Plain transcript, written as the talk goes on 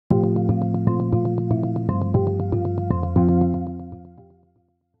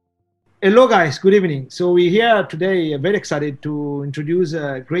Hello, guys. Good evening. So we're here today, very excited to introduce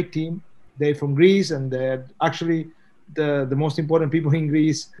a great team. They're from Greece, and they're actually the most important people in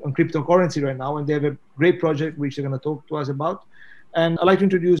Greece on cryptocurrency right now. And they have a great project which they're going to talk to us about. And I'd like to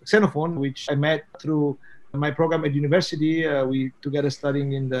introduce Xenophon, which I met through my program at university. We together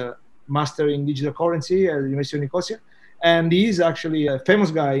studying in the master in digital currency at the University of Nicosia. And he's actually a famous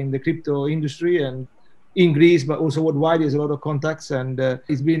guy in the crypto industry and in Greece, but also worldwide. He has a lot of contacts, and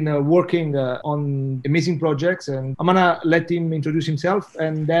he's been working on amazing projects. And I'm gonna let him introduce himself,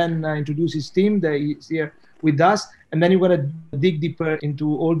 and then introduce his team that is here with us, and then we're gonna dig deeper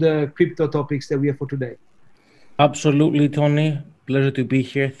into all the crypto topics that we have for today. Absolutely, Tony. Pleasure to be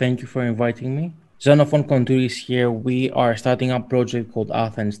here. Thank you for inviting me. Xenophon Contour is here. We are starting a project called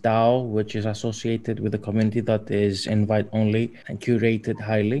Athens DAO, which is associated with a community that is invite only and curated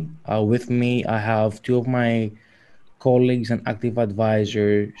highly. With me, I have two of my colleagues and active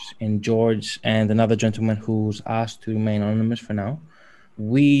advisors in George and another gentleman who's asked to remain anonymous for now.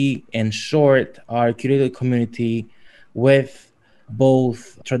 We, in short, are a curated community with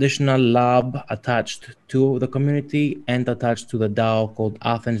both traditional lab attached to the community and attached to the DAO called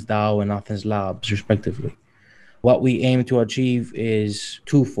Athens DAO and Athens Labs, respectively. What we aim to achieve is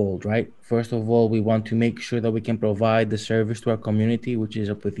twofold, right? First of all, we want to make sure that we can provide the service to our community, which is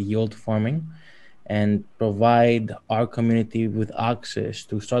with yield farming, and provide our community with access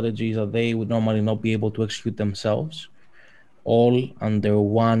to strategies that they would normally not be able to execute themselves, all under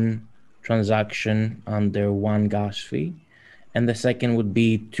one transaction, under one gas fee. And the second would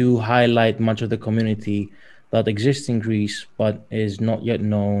be to highlight much of the community that exists in Greece but is not yet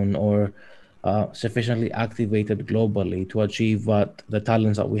known or sufficiently activated globally to achieve what the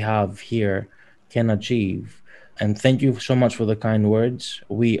talents that we have here can achieve. And thank you so much for the kind words.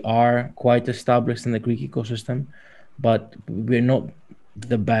 We are quite established in the Greek ecosystem, but we're not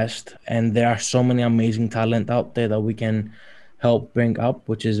the best. And there are so many amazing talent out there that we can help bring up,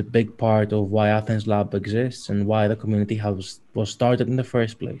 which is a big part of why Athens Lab exists and why the community was started in the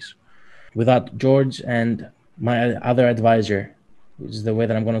first place. With that, George and my other advisor, which is the way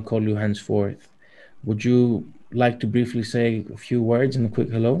that I'm going to call you henceforth, would you like to briefly say a few words and a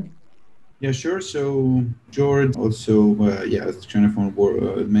quick hello? Yeah, sure. So George, also, as Jonathan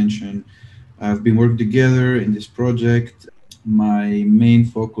mentioned, I've been working together in this project. My main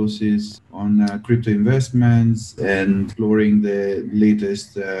focus is on crypto investments and exploring the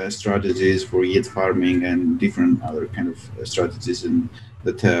latest strategies for ETH farming and different other kind of strategies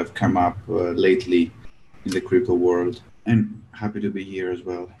that have come up lately in the crypto world. And happy to be here as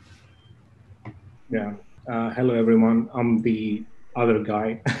well. Yeah. Hello, everyone. I'm the other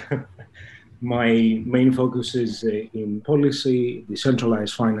guy. My main focus is in policy,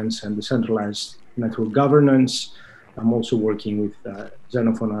 decentralized finance, and decentralized network governance. I'm also working with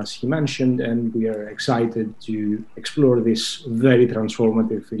Xenophon, as he mentioned, and we are excited to explore this very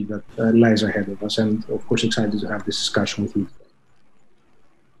transformative field that lies ahead of us, and of course excited to have this discussion with you today.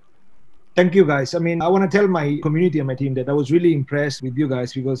 Thank you, guys. I mean, I want to tell my community and my team that I was really impressed with you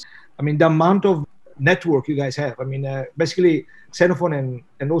guys because, I mean, the amount of network you guys have. I mean, basically, Xenophon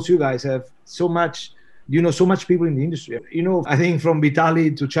and also you guys have so much, so much people in the industry. I think from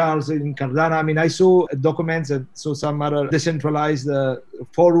Vitaly to Charles in Cardano, I mean, I saw documents and saw some other decentralized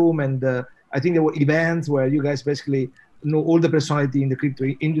forum, and I think there were events where you guys basically know all the personality in the crypto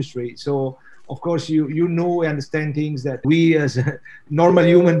industry. So, of course, you know and understand things that we as a normal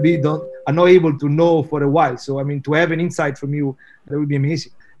human being are not able to know for a while. So, I mean, to have an insight from you, that would be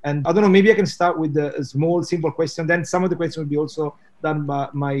amazing. And I don't know, maybe I can start with a small, simple question. Then some of the questions will be also done by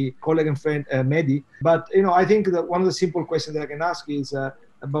my colleague and friend, Mehdi. But, I think that one of the simple questions that I can ask is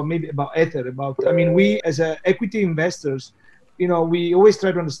about Ether. We as equity investors, we always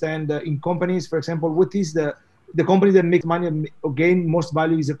try to understand in companies, for example, what is the company that makes money or gain most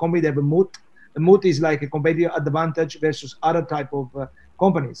value is a company that have a moat. A moat is like a competitive advantage versus other type of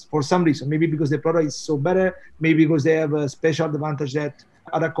companies for some reason. Maybe because their product is so better, maybe because they have a special advantage that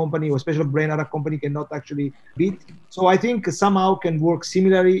other company or special brand other company cannot actually beat. So I think somehow can work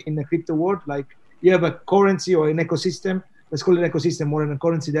similarly in the crypto world. Like you have a currency or an ecosystem. Let's call it an ecosystem more than a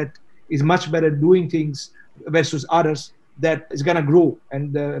currency that is much better doing things versus others that is going to grow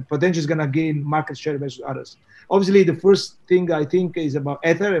and potentially is going to gain market share versus others. Obviously, the first thing I think is about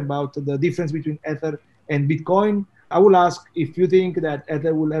Ether, about the difference between Ether and Bitcoin. I will ask if you think that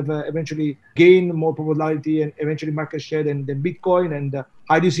Ether will ever eventually gain more popularity and eventually market share than Bitcoin, and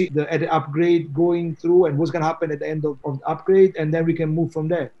how do you see the Ether upgrade going through and what's going to happen at the end of the upgrade, and then we can move from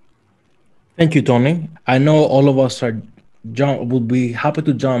there. Thank you, Tony. I know all of us are would be happy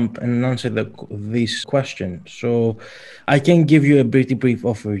to jump and answer this question. So I can give you a pretty brief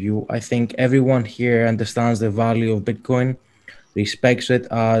overview. I think everyone here understands the value of Bitcoin, respects it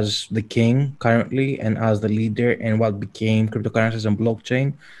as the king currently and as the leader in what became cryptocurrencies and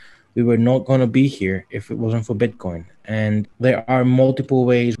blockchain. We were not going to be here if it wasn't for Bitcoin. And there are multiple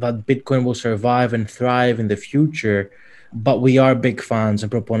ways that Bitcoin will survive and thrive in the future, but we are big fans and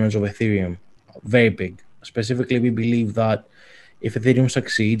proponents of Ethereum, very big. Specifically, we believe that if Ethereum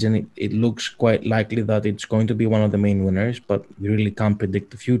succeeds, and it looks quite likely that it's going to be one of the main winners, but we really can't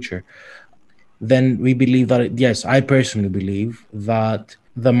predict the future, then we believe that, yes, I personally believe that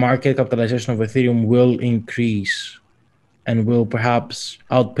the market capitalization of Ethereum will increase and will perhaps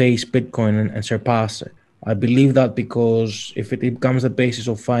outpace Bitcoin and surpass it. I believe that because if it becomes the basis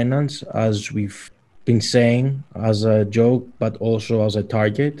of finance, as we've been saying as a joke, but also as a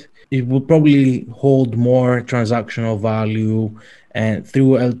target, it will probably hold more transactional value and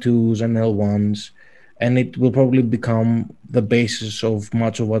through L2s and L1s, and it will probably become the basis of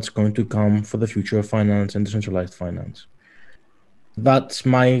much of what's going to come for the future of finance and decentralized finance. That's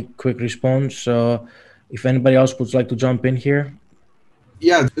my quick response. If anybody else would like to jump in here.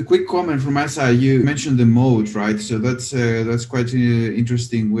 Yeah, a quick comment from my side. You mentioned the moat, right? So that's quite an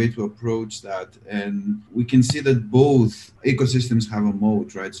interesting way to approach that, and we can see that both ecosystems have a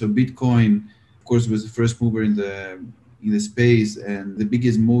moat, right? So Bitcoin, of course, was the first mover in the space, and the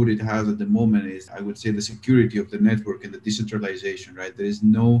biggest moat it has at the moment is, I would say, the security of the network and the decentralization, right? There is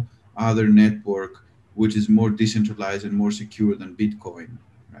no other network which is more decentralized and more secure than Bitcoin,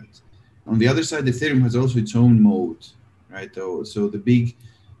 right? On the other side, Ethereum has also its own moat, right? So the big,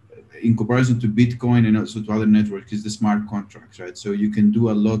 in comparison to Bitcoin and also to other networks, is the smart contracts, right? So you can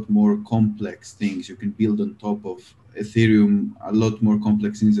do a lot more complex things. You can build on top of Ethereum a lot more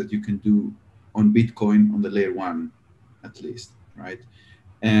complex things that you can do on Bitcoin on the layer one, at least, right?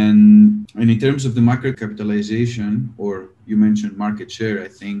 And in terms of the market capitalization, or you mentioned market share, I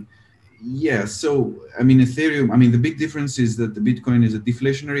think, yeah. So, I mean, Ethereum, I mean, the big difference is that the Bitcoin is a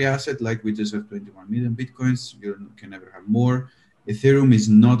deflationary asset. Like, we just have 21 million Bitcoins. You can never have more. Ethereum is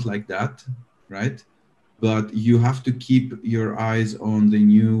not like that, right? But you have to keep your eyes on the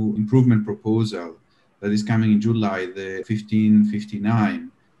new improvement proposal that is coming in July, the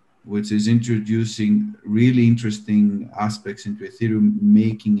 1559, which is introducing really interesting aspects into Ethereum,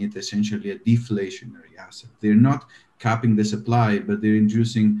 making it essentially a deflationary asset. They're not capping the supply, but they're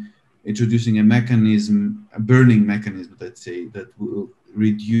introducing a mechanism, a burning mechanism, let's say, that will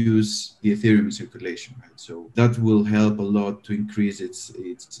reduce the Ethereum circulation, right? So that will help a lot to increase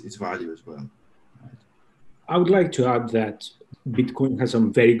its value as well. Right? I would like to add that Bitcoin has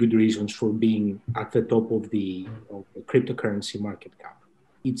some very good reasons for being at the top of the cryptocurrency market cap.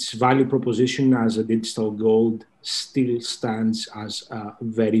 Its value proposition as a digital gold still stands as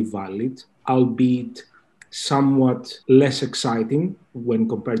very valid, albeit somewhat less exciting when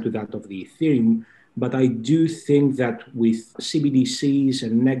compared to that of the Ethereum. But I do think that with CBDCs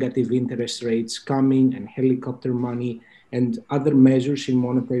and negative interest rates coming and helicopter money and other measures in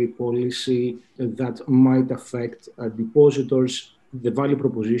monetary policy that might affect depositors, the value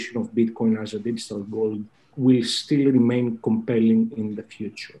proposition of Bitcoin as a digital gold will still remain compelling in the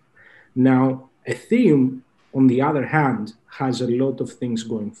future. Now, Ethereum, on the other hand, has a lot of things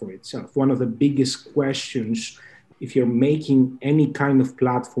going for itself. One of the biggest questions, if you're making any kind of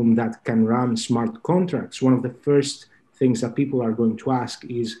platform that can run smart contracts, one of the first things that people are going to ask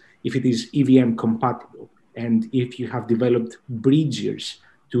is if it is EVM compatible and if you have developed bridges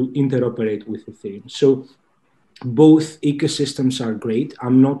to interoperate with Ethereum. So both ecosystems are great.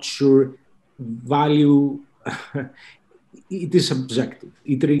 I'm not sure value, it is subjective.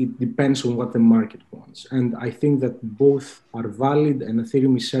 It really depends on what the market wants. And I think that both are valid, and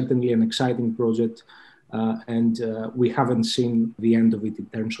Ethereum is certainly an exciting project. And we haven't seen the end of it in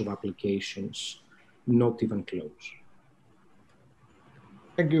terms of applications, not even close.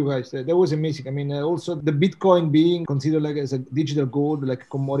 Thank you, guys. That was amazing. I mean, also the Bitcoin being considered like as a digital gold, like a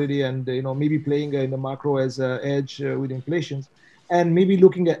commodity, and maybe playing in the macro as an edge with inflation, and maybe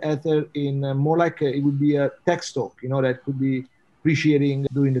looking at Ether in more like it would be a tech stock, that could be appreciating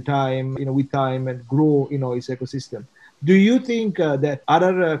during the time, with time and grow, its ecosystem. Do you think that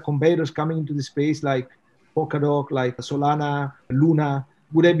other competitors coming into the space like Polkadot, like Solana, Luna,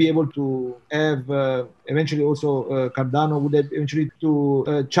 would they be able to have eventually also Cardano? Would they eventually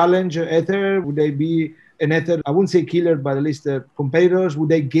to challenge Ether? Would they be an Ether, I wouldn't say killer, but at least competitors? Would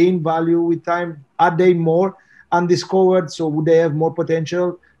they gain value with time? Are they more undiscovered? So would they have more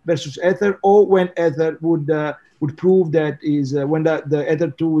potential versus Ether? Or when Ether would prove that is when the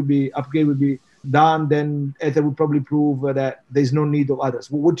Ether 2 would be upgrade, would be done, then Ether would probably prove that there's no need of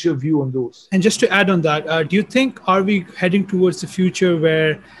others. What's your view on those? And just to add on that, do you think, are we heading towards the future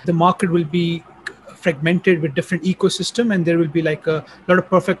where the market will be fragmented with different ecosystem, and there will be like a lot of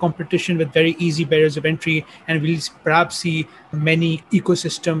perfect competition with very easy barriers of entry, and we'll perhaps see many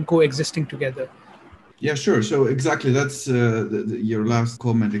ecosystem coexisting together? Yeah, sure. So exactly, that's your last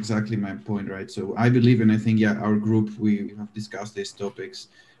comment, exactly my point, right? So I believe, and I think, yeah, our group, we have discussed these topics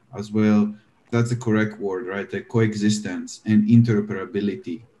as well. That's the correct word, right? The coexistence and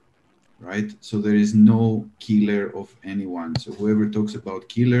interoperability, right? So there is no killer of anyone. So whoever talks about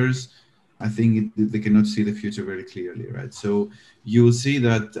killers, I think they cannot see the future very clearly, right? So you will see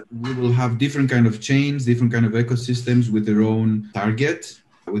that we will have different kind of chains, different kind of ecosystems with their own target,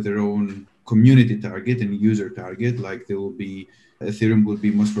 with their own community target and user target. Like there will be, Ethereum will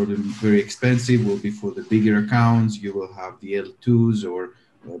be most probably very expensive, will be for the bigger accounts. You will have the L2s or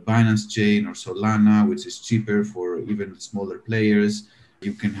Binance Chain or Solana, which is cheaper for even smaller players.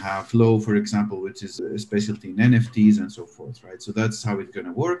 You can have Flow, for example, which is a specialty in NFTs and so forth, right? So that's how it's going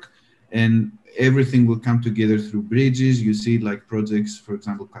to work. And everything will come together through bridges. You see like projects, for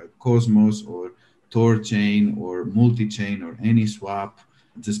example, like Cosmos or Tor Chain or Multi-Chain or AnySwap,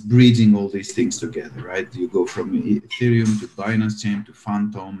 just bridging all these things together, right? You go from Ethereum to Binance Chain to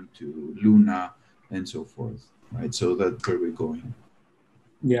Phantom to Luna and so forth, right? So that's where we're going.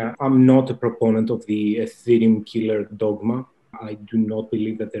 Yeah, I'm not a proponent of the Ethereum killer dogma. I do not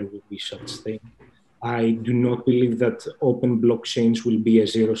believe that there will be such thing. I do not believe that open blockchains will be a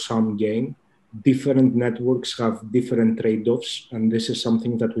zero-sum game. Different networks have different trade-offs, and this is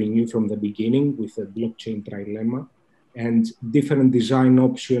something that we knew from the beginning with the blockchain trilemma. And different design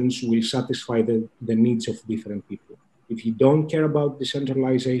options will satisfy the needs of different people. If you don't care about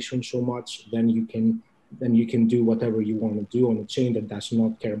decentralization so much, then you can do whatever you want to do on a chain that does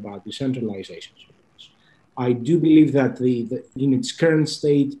not care about decentralization so much. I do believe that in its current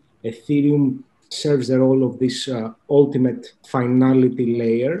state, Ethereum serves the role of this ultimate finality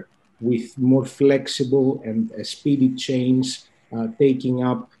layer with more flexible and speedy chains, taking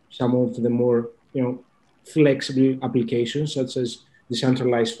up some of the more flexible applications such as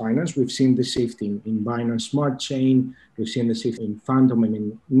decentralized finance. We've seen the shift in Binance Smart Chain. We've seen the shift in Phantom and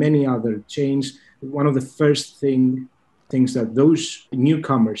in many other chains. One of the first things that those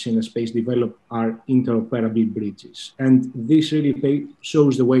newcomers in the space develop are interoperable bridges. And this really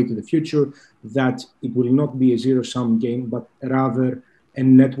shows the way to the future, that it will not be a zero-sum game, but rather a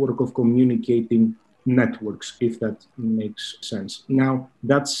network of communicating networks, if that makes sense. Now,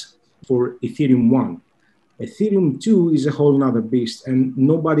 that's for Ethereum 1. Ethereum 2 is a whole nother beast, and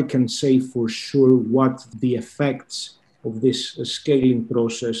nobody can say for sure what the effects of this scaling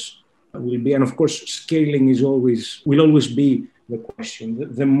process will be. And of course, scaling will always be the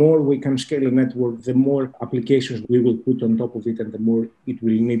question. The more we can scale a network, the more applications we will put on top of it, and the more it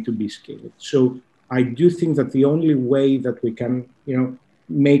will need to be scaled. So I do think that the only way that we can,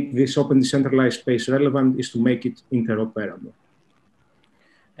 make this open decentralized space relevant is to make it interoperable.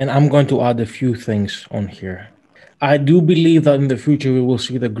 And I'm going to add a few things on here. I do believe that in the future we will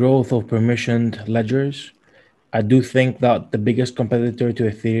see the growth of permissioned ledgers. I do think that the biggest competitor to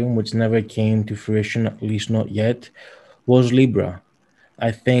Ethereum, which never came to fruition, at least not yet, was Libra.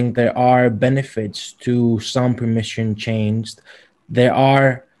 I think there are benefits to some permission chains. There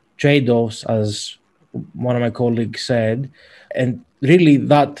are trade-offs, as one of my colleagues said, and really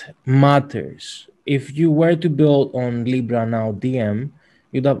that matters. If you were to build on Libra now DM,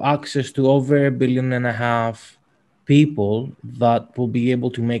 you'd have access to over 1.5 billion people that will be able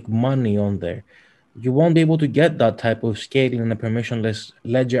to make money on there. You won't be able to get that type of scale in a permissionless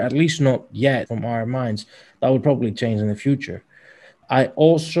ledger, at least not yet from our minds. That will probably change in the future. I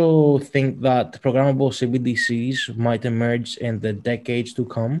also think that programmable CBDCs might emerge in the decades to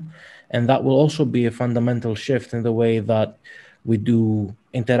come, and that will also be a fundamental shift in the way that we do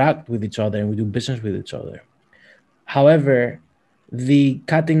interact with each other and we do business with each other. However, the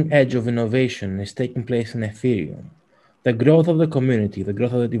cutting edge of innovation is taking place in Ethereum. The growth of the community, the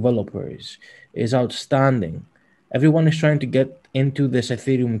growth of the developers is outstanding. Everyone is trying to get into this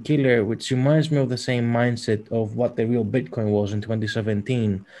Ethereum killer, which reminds me of the same mindset of what the real Bitcoin was in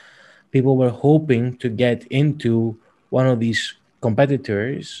 2017. People were hoping to get into one of these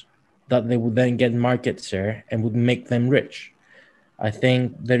competitors that they would then get market share and would make them rich. I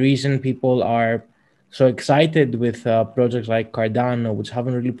think the reason people are so excited with projects like Cardano, which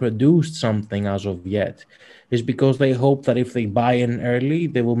haven't really produced something as of yet, is because they hope that if they buy in early,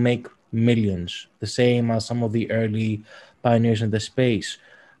 they will make millions, the same as some of the early pioneers in the space.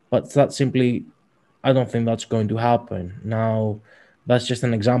 But that simply, I don't think that's going to happen. Now, That's just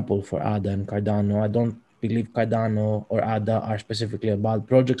an example for ADA and Cardano. I don't believe Cardano or ADA are specifically about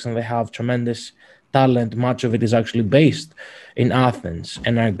projects, and they have tremendous talent. Much of it is actually based in Athens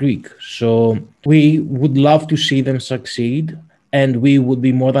and are Greek. So we would love to see them succeed, and we would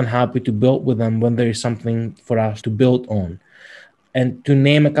be more than happy to build with them when there is something for us to build on. And to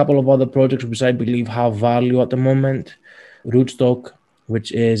name a couple of other projects which I believe have value at the moment, Rootstock,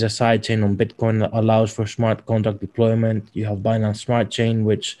 which is a sidechain on Bitcoin that allows for smart contract deployment. You have Binance Smart Chain,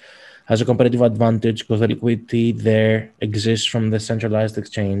 which has a competitive advantage because the liquidity there exists from the centralized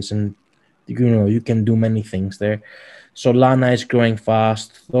exchange, and you can do many things there. Solana is growing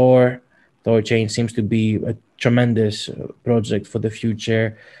fast. Thor Chain seems to be a tremendous project for the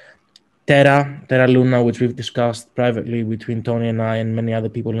future. Terra Luna, which we've discussed privately between Tony and I and many other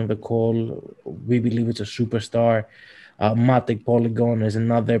people in the call, we believe it's a superstar. Matic Polygon is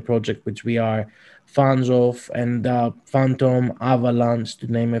another project which we are fans of, and Phantom, Avalanche,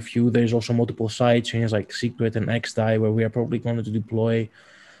 to name a few. There's also multiple side chains like Secret and XDAI where we are probably going to deploy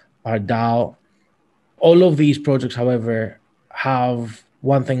our DAO. All of these projects, however, have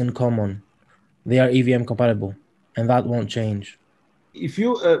one thing in common. They are EVM compatible, and that won't change. If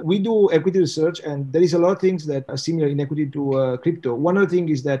you we do equity research, and there is a lot of things that are similar in equity to crypto. One other thing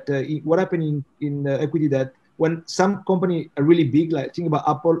is that what happened in equity, that when some company are really big, like think about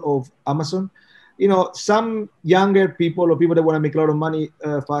Apple or Amazon, some younger people or people that want to make a lot of money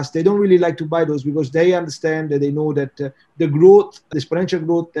fast, they don't really like to buy those because they understand that they know that the growth, the exponential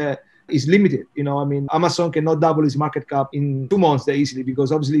growth is limited. Amazon cannot double its market cap in 2 months that easily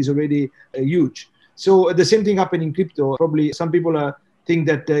because obviously it's already huge. So the same thing happened in crypto. Probably some people think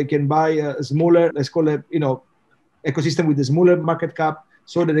that they can buy a smaller, let's call it, ecosystem with a smaller market cap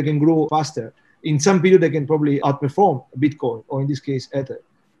so that they can grow faster. In some period, they can probably outperform Bitcoin, or in this case, Ether.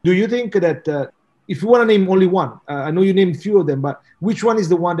 Do you think that if you want to name only one, I know you named a few of them, but which one is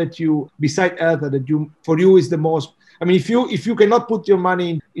the one that you, beside Ether, that for you is the most? I mean, if you cannot put your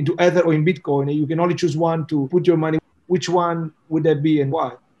money into Ether or in Bitcoin, and you can only choose one to put your money, which one would that be and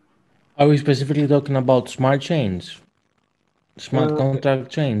why? Are we specifically talking about smart chains, smart contract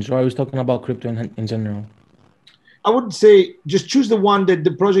chains, or are we talking about crypto in general? I would say just choose the one that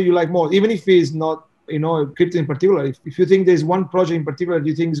the project you like more, even if it's not, crypto in particular. If you think there's one project in particular that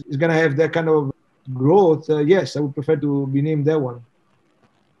you think is going to have that kind of growth, yes, I would prefer to be named that one.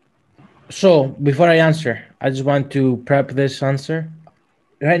 So before I answer, I just want to prep this answer.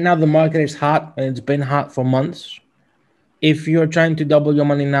 Right now, the market is hot, and it's been hot for months. If you're trying to double your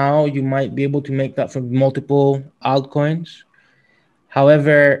money now, you might be able to make that from multiple altcoins.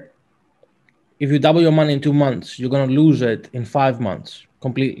 However, if you double your money in 2 months, you're going to lose it in 5 months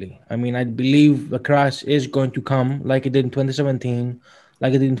completely. I mean, I believe the crash is going to come like it did in 2017,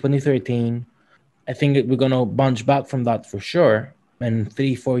 like it did in 2013. I think we're going to bounce back from that for sure. And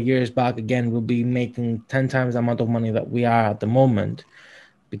 3-4 years back, again, we'll be making 10 times the amount of money that we are at the moment.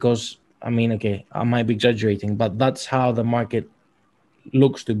 Because, I mean, okay, I might be exaggerating, but that's how the market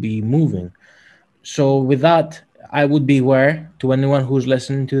looks to be moving. So with that, I would beware to anyone who's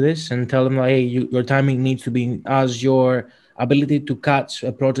listening to this and tell them, like, hey, your timing needs to be as your ability to catch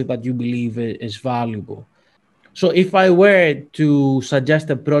a project that you believe is valuable. So if I were to suggest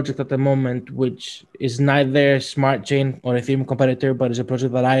a project at the moment, which is neither smart chain or Ethereum competitor, but is a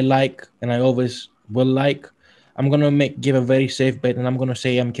project that I like and I always will like, I'm going to give a very safe bet, and I'm going to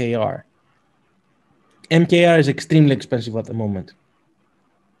say MKR. MKR is extremely expensive at the moment.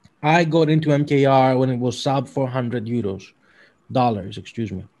 I got into MKR when it was sub 400 dollars,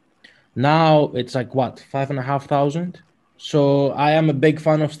 excuse me. Now it's like what, 5,500? So I am a big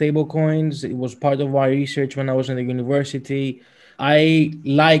fan of stable coins. It was part of my research when I was in the university. I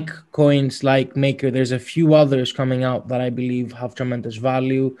like coins like Maker. There's a few others coming out that I believe have tremendous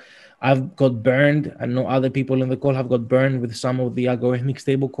value. I've got burned. I know other people in the call have got burned with some of the algorithmic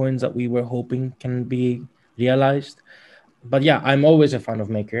stable coins that we were hoping can be realized. But yeah, I'm always a fan of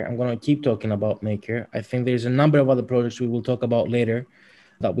Maker. I'm going to keep talking about Maker. I think there's a number of other projects we will talk about later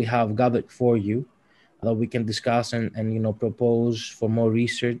that we have gathered for you that we can discuss and propose for more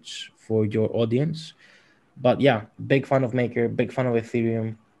research for your audience. But yeah, big fan of Maker, big fan of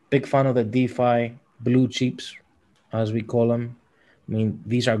Ethereum, big fan of the DeFi blue chips, as we call them. I mean,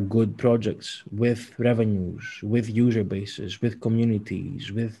 these are good projects with revenues, with user bases, with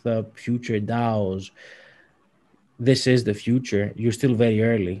communities, with future DAOs. This is the future. You're still very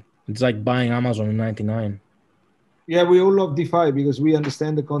early. It's like buying Amazon in 99. Yeah, we all love DeFi because we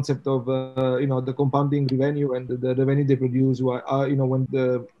understand the concept of the compounding revenue and the revenue they produce. When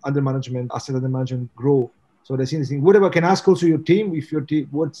the asset under management grow. So that's interesting. Whatever, can ask also your team, if your team,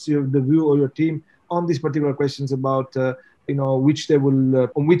 what's the view of your team on these particular questions about which they will,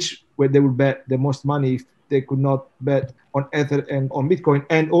 on which where they will bet the most money if they could not bet on Ether and on Bitcoin.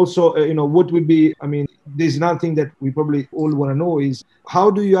 And also, what would be, there's another thing that we probably all want to know is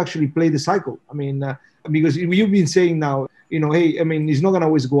how do you actually play the cycle? Because you've been saying now, hey, it's not going to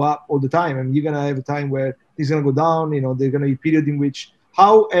always go up all the time. You're going to have a time where it's going to go down. There's going to be a period in which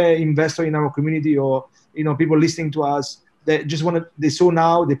how an investor in our community or, people listening to us, they saw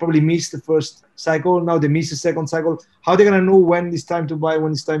now, they probably missed the first cycle. Now they miss the second cycle. How are they going to know when it's time to buy,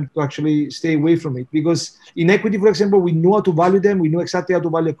 when it's time to actually stay away from it? Because in equity, for example, we know how to value them. We know exactly how to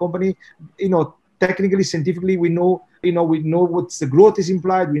value a company. Technically, scientifically, we know what's the growth is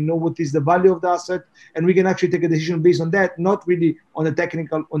implied. We know what is the value of the asset, and we can actually take a decision based on that, not really on the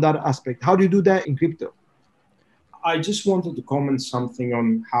technical, on that aspect. How do you do that in crypto? I just wanted to comment something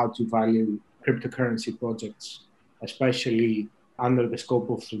on how to value cryptocurrency projects, especially under the scope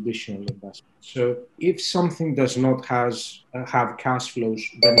of traditional investment. So if something does not have cash flows,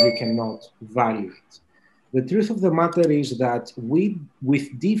 then we cannot value it. The truth of the matter is that with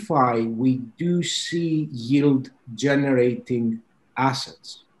DeFi, we do see yield generating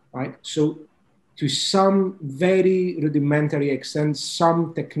assets, right? So to some very rudimentary extent,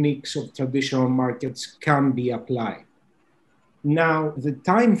 some techniques of traditional markets can be applied. Now, the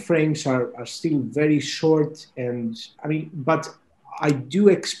time frames are still very short, but I do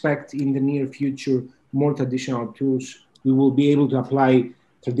expect in the near future more traditional tools. We will be able to apply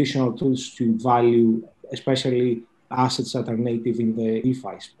traditional tools to value, especially assets that are native in the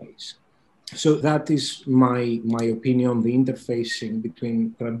DeFi space. So that is my opinion, the interfacing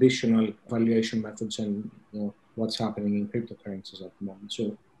between traditional valuation methods and what's happening in cryptocurrencies at the moment.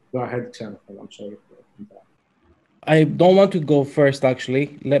 So go ahead, Xenophon. I'm sorry for that. I don't want to go first,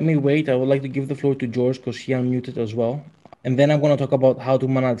 actually. Let me wait. I would like to give the floor to George because he unmuted as well. And then I'm going to talk about how to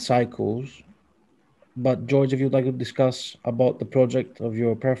manage cycles. But George, if you'd like to discuss about the project of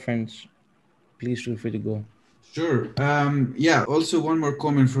your preference, please feel free to go. Sure. Also one more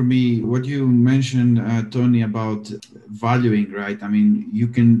comment for me. What you mentioned, Tony, about valuing, right? You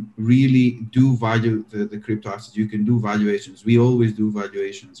can really do value the crypto assets. You can do valuations. We always do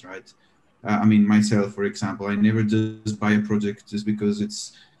valuations, right? Myself, for example, I never just buy a project just because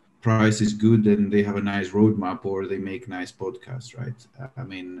its price is good and they have a nice roadmap or they make nice podcasts, right?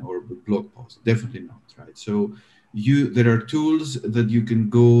 Or blog posts. Definitely not, right? So there are tools that you can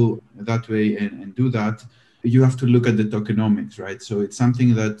go that way and do that. You have to look at the tokenomics, right? So it's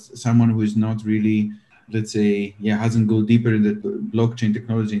something that someone who is not really, let's say, hasn't gone deeper in the blockchain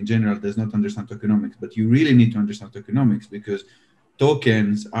technology in general does not understand tokenomics. But you really need to understand tokenomics because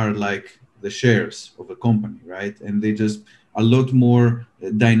tokens are like the shares of a company, right? And they just a lot more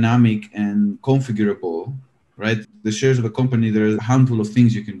dynamic and configurable, right? The shares of a company, there are a handful of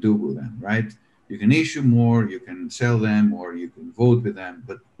things you can do with them, right? You can issue more, you can sell them, or you can vote with them.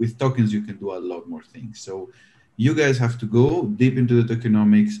 But with tokens, you can do a lot more things. So you guys have to go deep into the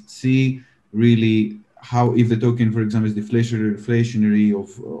tokenomics, see really how, if the token, for example, is deflationary,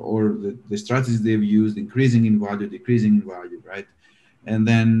 or the strategies they've used, increasing in value, decreasing in value, right? And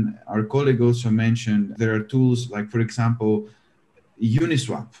then our colleague also mentioned there are tools like, for example,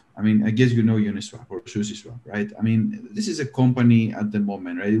 Uniswap. I guess you know Uniswap or SushiSwap, right? This is a company at the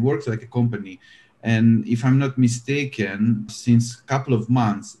moment, right? It works like a company. And if I'm not mistaken, since a couple of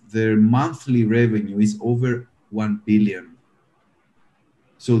months, their monthly revenue is over 1 billion.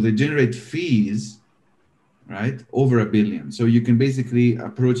 So they generate fees, right? Over 1 billion. So you can basically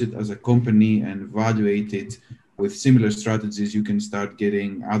approach it as a company and evaluate it with similar strategies. You can start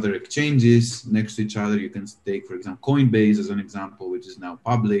getting other exchanges next to each other. You can take, for example, Coinbase as an example, which is now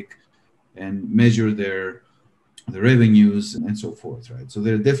public, and measure the revenues and so forth, right? So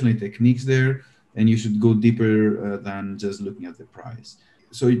there are definitely techniques there, and you should go deeper than just looking at the price.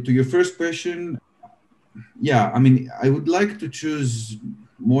 So to your first question, I would like to choose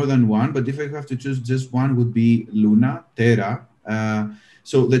more than one, but if I have to choose just one, would be Luna, Terra.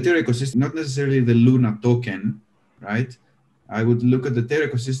 So the Terra ecosystem, not necessarily the Luna token, right? I would look at the Terra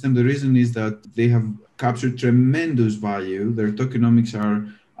ecosystem. The reason is that they have captured tremendous value. Their tokenomics are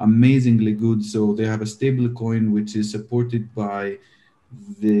amazingly good. So they have a stable coin, which is supported by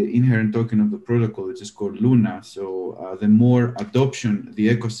the inherent token of the protocol, which is called Luna. So the more adoption the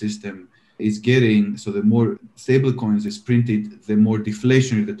ecosystem is getting, so the more stable coins is printed, the more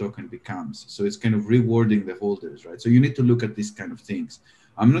deflationary the token becomes. So it's kind of rewarding the holders, right? So you need to look at these kind of things.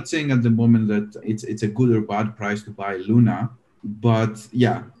 I'm not saying at the moment that it's a good or bad price to buy Luna, but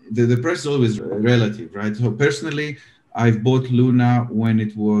the price is always relative, right? So personally, I've bought Luna when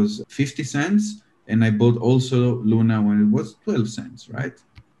it was 50 cents, and I bought also Luna when it was 12 cents, right?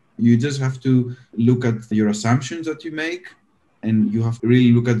 You just have to look at your assumptions that you make, and you have to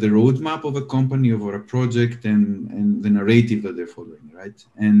really look at the roadmap of a company or a project and the narrative that they're following, right?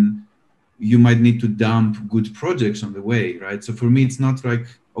 And you might need to dump good projects on the way, right? So for me, it's not like,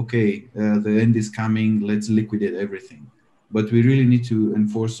 okay, the end is coming, let's liquidate everything. But we really need to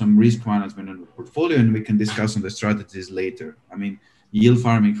enforce some risk management on the portfolio, and we can discuss on the strategies later. I mean, yield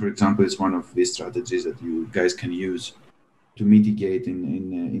farming, for example, is one of these strategies that you guys can use to mitigate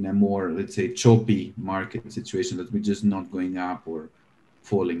in a more, let's say, choppy market situation, that we're just not going up or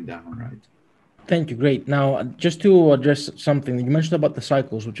falling down, right? Thank you. Great. Now, just to address something you mentioned about the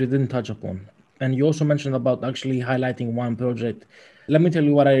cycles, which we didn't touch upon, and you also mentioned about actually highlighting one project. Let me tell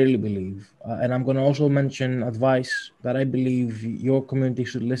you what I really believe, and I'm going to also mention advice that I believe your community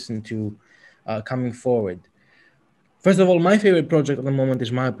should listen to coming forward. First of all, my favorite project at the moment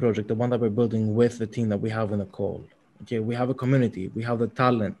is my project, the one that we're building with the team that we have in the call. Okay, we have a community, we have the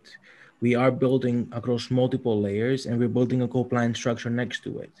talent, we are building across multiple layers, and we're building a compliance structure next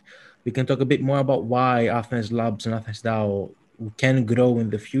to it. We can talk a bit more about why Athens Labs and Athens DAO can grow in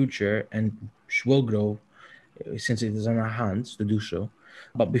the future and will grow since it is in our hands to do so.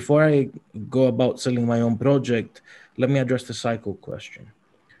 But before I go about selling my own project, let me address the cycle question.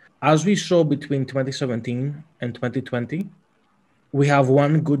 As we saw between 2017 and 2020, we have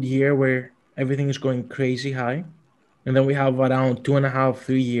one good year where everything is going crazy high. And then we have around 2.5,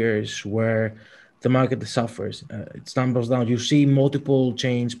 3 years where the market suffers. It stumbles down. You see multiple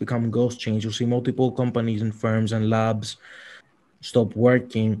chains become ghost chains. You see multiple companies and firms and labs stop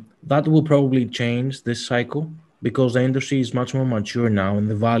working. That will probably change this cycle because the industry is much more mature now and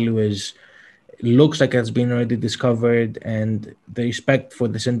the value looks like it's been already discovered, and the respect for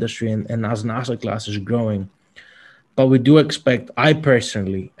this industry and as an asset class is growing. But we do expect, I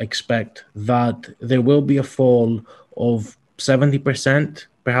personally expect, that there will be a fall of 70%,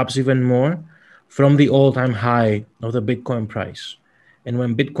 perhaps even more, from the all-time high of the Bitcoin price. And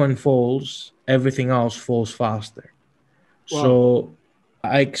when Bitcoin falls, everything else falls faster. Wow. So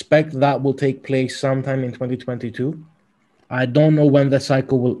I expect that will take place sometime in 2022. I don't know when the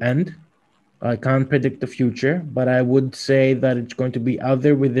cycle will end. I can't predict the future, but I would say that it's going to be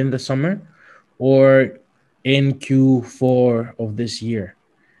either within the summer or in Q4 of this year.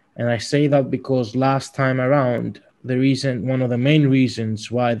 And I say that because last time around, one of the main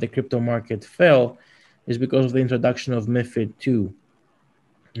reasons why the crypto market fell is because of the introduction of MiFID II.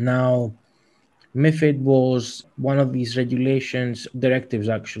 Now, MiFID was one of these directives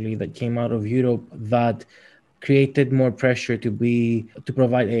actually, that came out of Europe that created more pressure to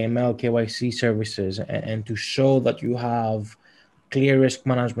provide AML, KYC services, and to show that you have clear risk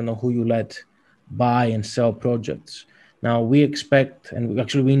management of who you let buy and sell projects. Now we expect, and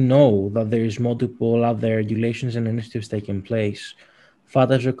we know that there is multiple other regulations and initiatives taking place.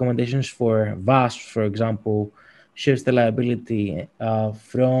 FATF's recommendations for VASP, for example, shifts the liability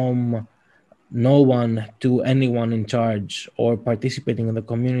from no one to anyone in charge or participating in the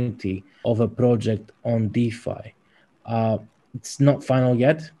community of a project on DeFi. It's not final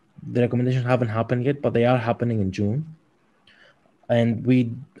yet. The recommendations haven't happened yet, but they are happening in June. And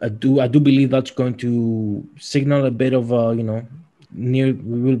I do believe that's going to signal a bit of we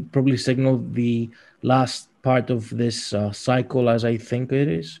will probably signal the last part of this cycle, as I think it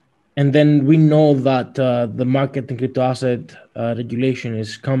is. And then we know that the market and crypto asset regulation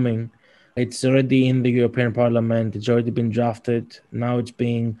is coming. It's already in the European Parliament. It's already been drafted. Now it's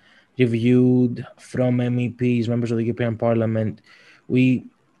being reviewed from MEPs, members of the European Parliament. We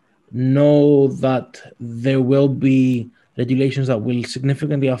know that there will be regulations that will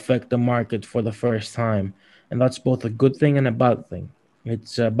significantly affect the market for the first time. And that's both a good thing and a bad thing.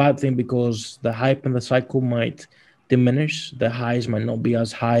 It's a bad thing because the hype and the cycle might diminish. The highs might not be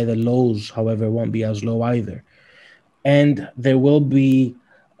as high. The lows, however, won't be as low either. And there will be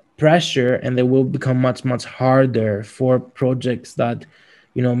pressure, and they will become much, much harder for projects that,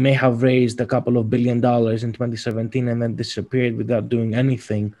 may have raised a couple of $1 billion in 2017 and then disappeared without doing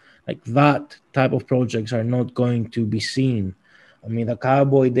anything. Like that type of projects are not going to be seen. I mean, the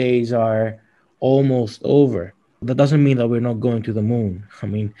cowboy days are almost over. That doesn't mean that we're not going to the moon. I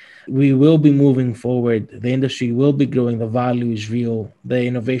mean, we will be moving forward. The industry will be growing. The value is real. The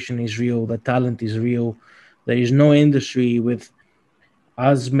innovation is real. The talent is real. There is no industry with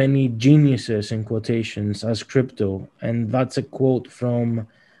as many geniuses, in quotations, as crypto. And that's a quote from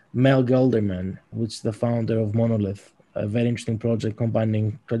Mel Gelderman, which is the founder of Monolith, a very interesting project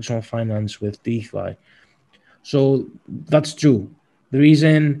combining traditional finance with DeFi. So that's true. The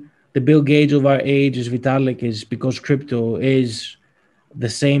reason the Bill Gates of our age is Vitalik is because crypto is the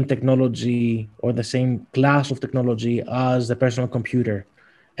same technology or the same class of technology as the personal computer.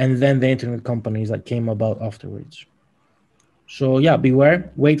 and then the internet companies that came about afterwards. So yeah, beware,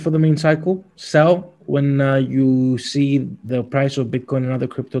 wait for the main cycle, sell when you see the price of Bitcoin and other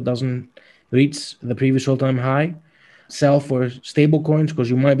crypto doesn't reach the previous all-time high. Sell for stable coins because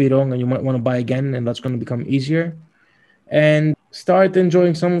you might be wrong and you might want to buy again, and that's going to become easier. And start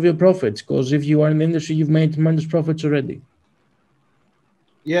enjoying some of your profits, because if you are in the industry, you've made tremendous profits already.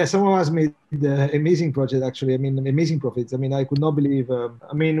 Yeah, someone has made the amazing project, actually. I mean, amazing profits. I mean, I could not believe.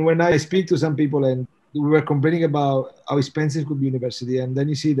 I mean, when I speak to some people and we were complaining about how expensive could be university, and then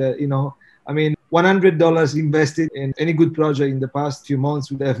you see that, I mean, $100 invested in any good project in the past few months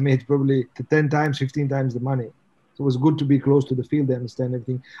would have made probably 10 times, 15 times the money. So it was good to be close to the field and understand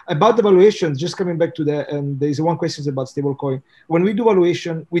everything. About the valuations, just coming back to that, and there is one question about stablecoin. When we do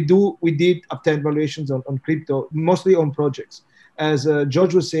valuation, we did obtain valuations on crypto, mostly on projects. As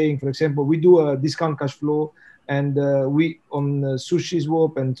George was saying, for example, we do a discount cash flow, and we on Sushi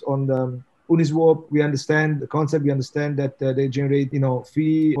Swap and on the Uniswap, we understand the concept. We understand that they generate,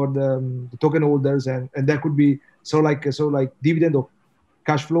 fee for the token holders, and that could be so like dividend or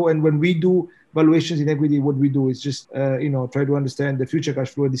cash flow. And when we do valuations in equity, what we do is just try to understand the future cash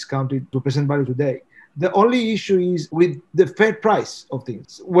flow discounted to present value today. The only issue is with the fair price of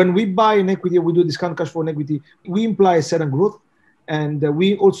things. When we buy an equity, we do discount cash flow in equity, we imply a certain growth. And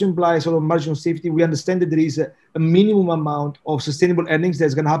we also imply sort of margin of safety. We understand that there is a minimum amount of sustainable earnings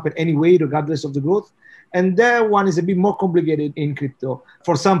that's going to happen anyway, regardless of the growth. And that one is a bit more complicated in crypto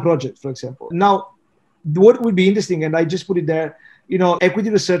for some projects, for example. Now, what would be interesting, and I just put it there, equity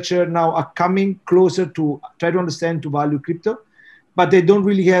researchers now are coming closer to try to understand, to value crypto, but they don't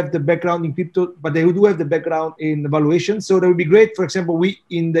really have the background in crypto, but they do have the background in valuation. So that would be great. For example, we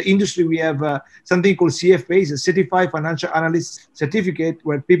in the industry, we have something called CFA, it's a Certified Financial Analyst Certificate,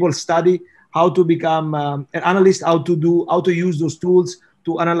 where people study how to become an analyst, how to use those tools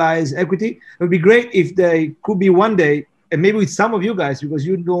to analyze equity. It would be great if they could be one day, and maybe with some of you guys, because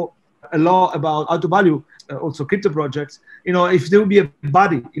you know a lot about how to value also crypto projects, if there would be a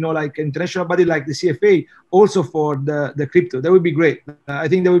body, like an international body like the CFA, also for the crypto, that would be great. I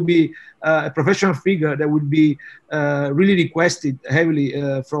think there would be a professional figure that would be really requested heavily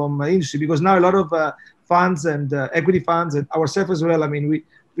from industry, because now a lot of funds and equity funds and ourselves as well, I mean,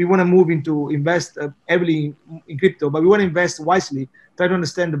 we want to move into invest heavily in crypto, but we want to invest wisely, try to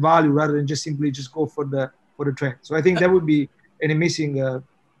understand the value rather than just simply just go for the trend. So I think that would be an amazing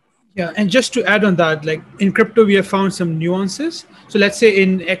Yeah, and just to add on that, like in crypto, we have found some nuances. So let's say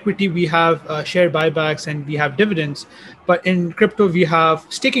in equity, we have share buybacks and we have dividends, but in crypto, we have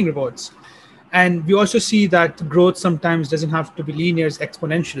staking rewards. And we also see that growth sometimes doesn't have to be linear, it's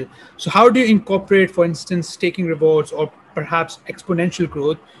exponential. So how do you incorporate, for instance, staking rewards or perhaps exponential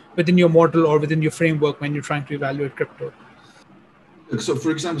growth within your model or within your framework when you're trying to evaluate crypto? So,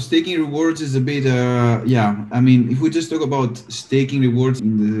 for example, staking rewards is a bit, I mean, if we just talk about staking rewards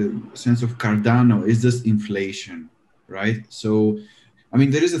in the sense of Cardano, it's just inflation, right? So, I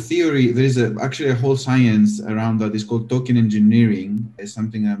mean, there is a theory, there is actually a whole science around that. It's called token engineering. It's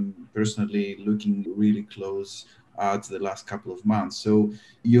something I'm personally looking really close at the last couple of months. So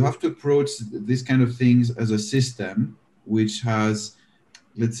you have to approach these kind of things as a system which has,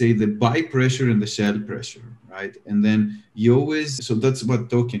 let's say, the buy pressure and the sell pressure, right? And then you always, so that's what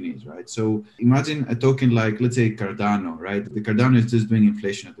token is, right? So imagine a token like, let's say, Cardano, right? The Cardano is just doing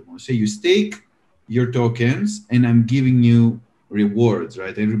inflation at the moment. So you stake your tokens and I'm giving you rewards,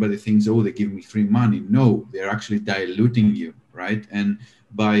 right? Everybody thinks, oh, they give me free money. No, they're actually diluting you, right? And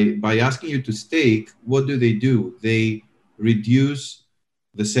by asking you to stake, what do? They reduce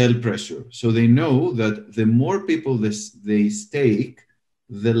the sell pressure. So they know that the more people they stake,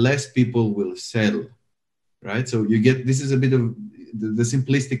 the less people will sell, right? So you get, this is a bit of the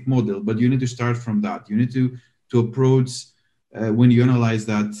simplistic model, but you need to start from that. You need to approach when you analyze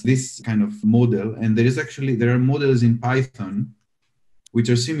that, this kind of model. And there are models in Python which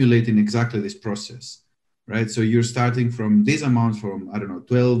are simulating exactly this process, right? So you're starting from this amount, from, I don't know,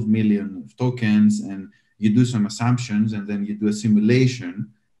 12 million tokens, and you do some assumptions, and then you do a simulation,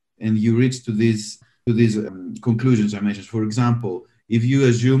 and you reach to these conclusions I mentioned. For example, if you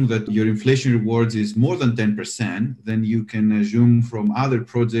assume that your inflation rewards is more than 10%, then you can assume from other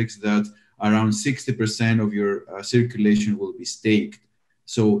projects that around 60% of your circulation will be staked.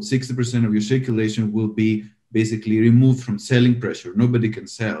 So 60% of your circulation will be basically removed from selling pressure. Nobody can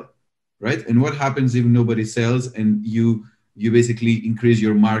sell, right? And what happens if nobody sells and you basically increase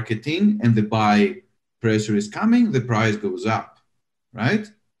your marketing and the buy pressure is coming, the price goes up, right?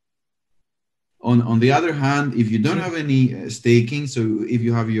 On the other hand, if you don't have any staking, so if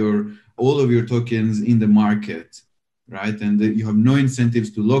you have all of your tokens in the market, right? And you have no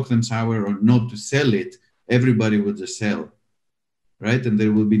incentives to lock them somewhere or not to sell it. Everybody will just sell, right? And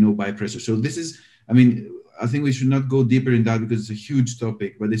there will be no buy pressure. So this is, I mean, I think we should not go deeper in that because it's a huge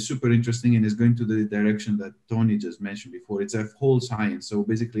topic, but it's super interesting and it's going to the direction that Tony just mentioned before. It's a whole science. So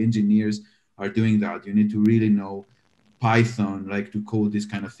basically engineers are doing that. You need to really know Python, like to code these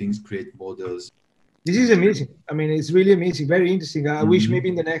kind of things, create models. This is amazing. I mean, it's really amazing, very interesting. I wish maybe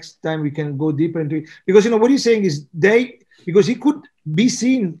in the next time we can go deeper into it. Because, what you're saying is because it could be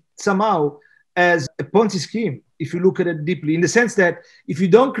seen somehow as a Ponzi scheme, if you look at it deeply, in the sense that if you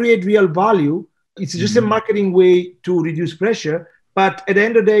don't create real value, it's just a marketing way to reduce pressure. But at the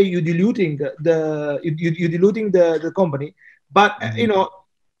end of the day, you're diluting the company. But,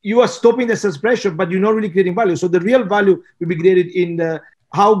 you are stopping the sales pressure, but you're not really creating value. So the real value will be created in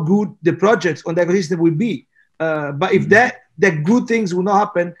how good the projects on the ecosystem will be. But if that good things will not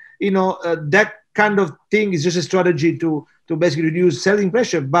happen, that kind of thing is just a strategy to basically reduce selling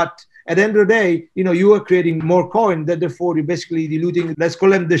pressure. But at the end of the day, you are creating more coin, that therefore you're basically diluting, let's call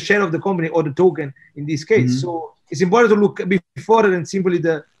them the share of the company or the token in this case. So it's important to look before than simply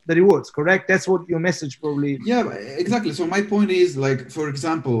the rewards, correct? That's what your message probably. Yeah, exactly. So my point is, like, for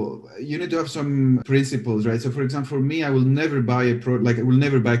example, you need to have some principles, right? So for example, for me, I will never buy I will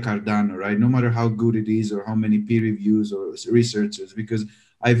never buy Cardano, right? No matter how good it is or how many peer reviews or researchers, because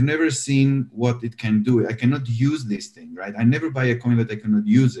I've never seen what it can do. I cannot use this thing, right? I never buy a coin that I cannot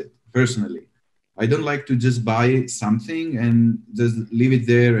use it personally. I don't like to just buy something and just leave it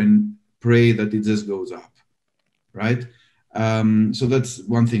there and pray that it just goes up, right? So that's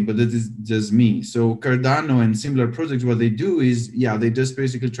one thing, but that is just me. So Cardano and similar projects, what they do is, they just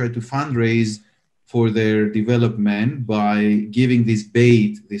basically try to fundraise for their development by giving this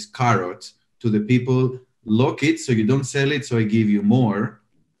bait, this carrot to the people, lock it so you don't sell it, so I give you more,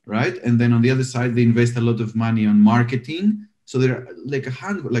 right? And then on the other side, they invest a lot of money on marketing. So there are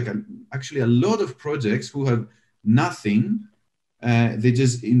actually a lot of projects who have nothing. They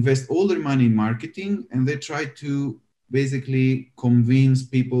just invest all their money in marketing and they try to basically convince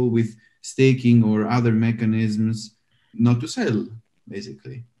people with staking or other mechanisms not to sell,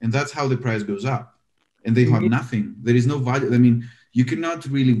 basically. And that's how the price goes up. And they have nothing. There is no value. I mean, you cannot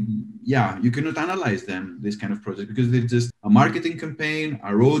really, you cannot analyze them, this kind of project, because they're just a marketing campaign,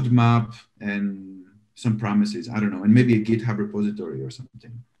 a roadmap, and some promises. I don't know, and maybe a GitHub repository or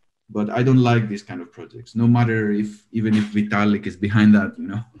something. But I don't like these kind of projects, no matter even if Vitalik is behind that,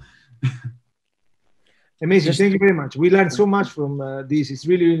 Amazing. Thank you very much. We learned so much from this. It's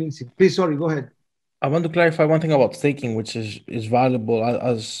really, really interesting. Please, sorry, go ahead. I want to clarify one thing about staking, which is valuable.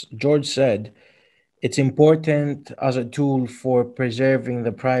 As George said, it's important as a tool for preserving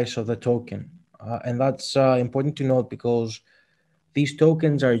the price of the token. And that's important to note because these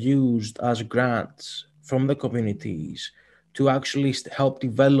tokens are used as grants from the communities to actually help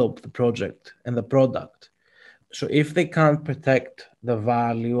develop the project and the product. So if they can't protect the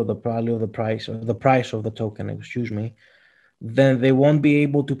value or the value of the price or the price of the token, then they won't be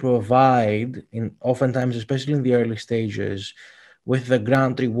able to provide, oftentimes, especially in the early stages, with the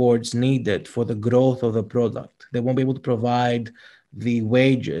grant rewards needed for the growth of the product. They won't be able to provide the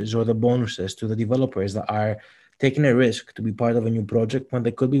wages or the bonuses to the developers that are taking a risk to be part of a new project when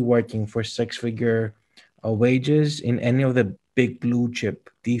they could be working for six-figure wages in any of the big blue chip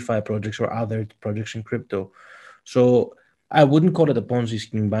DeFi projects or other projects in crypto. So I wouldn't call it a Ponzi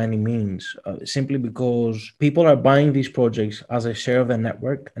scheme by any means, simply because people are buying these projects as a share of the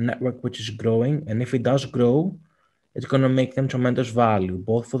network, a network which is growing. And if it does grow, it's going to make them tremendous value,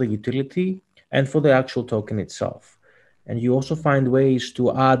 both for the utility and for the actual token itself. And you also find ways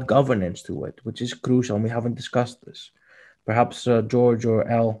to add governance to it, which is crucial. And we haven't discussed this. Perhaps George or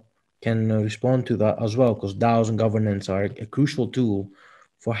El can respond to that as well, because DAOs and governance are a crucial tool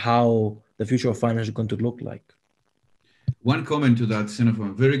for how the future of finance is going to look like. One comment to that,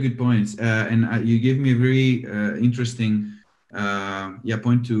 Xenophon, very good points. And you gave me a very interesting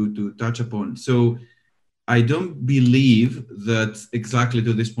point to touch upon. So I don't believe that exactly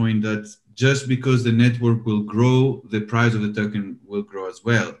to this point that just because the network will grow, the price of the token will grow as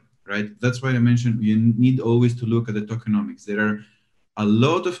well, right? That's why I mentioned you need always to look at the tokenomics. There are a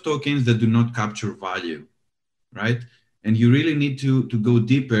lot of tokens that do not capture value, right? And you really need to go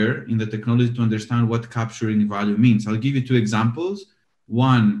deeper in the technology to understand what capturing value means. I'll give you two examples.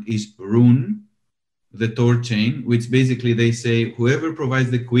 One is Rune, the Tor chain, which basically they say whoever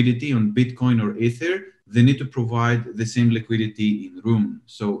provides liquidity on Bitcoin or Ether, they need to provide the same liquidity in Rune.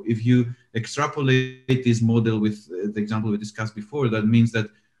 So if you extrapolate this model with the example we discussed before, that means that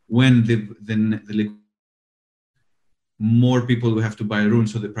when the more people will have to buy Rune,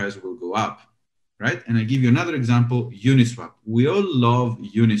 so the price will go up, right? And I give you another example, Uniswap. We all love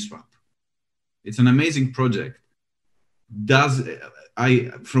Uniswap. It's an amazing project.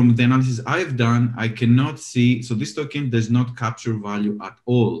 From the analysis I've done, I cannot see, so this token does not capture value at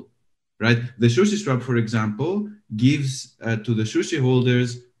all, right? The sushi swap, for example, gives to the sushi holders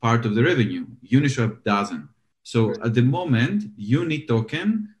part of the revenue. Uniswap doesn't. So at the moment, Uni token,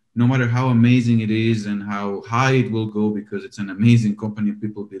 no matter how amazing it is and how high it will go, because it's an amazing company,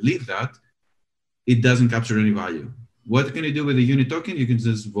 people believe that, it doesn't capture any value. What can you do with the Uni token? You can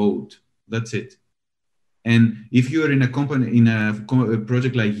just vote. That's it. And if you are in a company, in a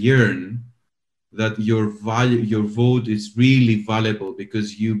project like Yearn, that your vote is really valuable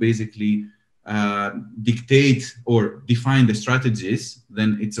because you basically dictate or define the strategies,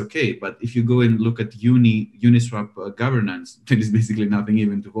 then it's okay. But if you go and look at Uniswap governance, there is basically nothing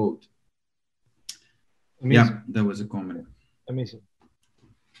even to vote. Amazing. Yeah, that was a comment. Amazing.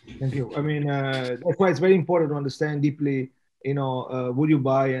 Thank you. I mean, that's why it's very important to understand deeply, what you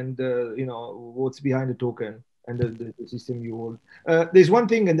buy and, what's behind the token and the system you hold. There's one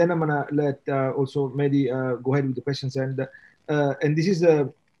thing, and then I'm going to let also Mehdi go ahead with the questions. And this is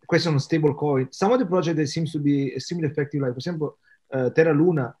a question on stablecoin. Some of the projects that seems to be extremely effective, like, for example, Terra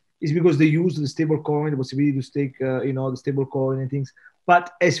Luna, is because they use the stablecoin, the possibility to stake, the stablecoin and things.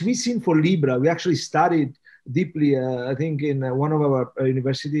 But as we've seen for Libra, we actually studied deeply, I think in one of our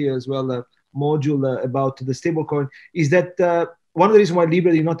university as well, module about the stablecoin, is that one of the reasons why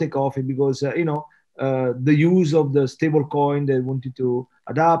Libra did not take off is because the use of the stablecoin they wanted to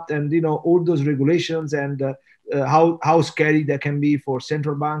adapt, and all those regulations and how scary that can be for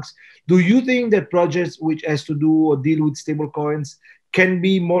central banks. Do you think that projects which has to do or deal with stablecoins can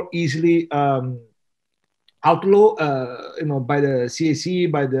be more easily outlawed, by the CAC,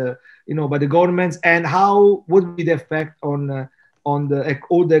 by the governments, and how would be the effect on all the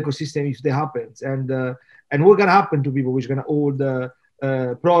ecosystem if that happens, and what gonna happen to people which gonna hold the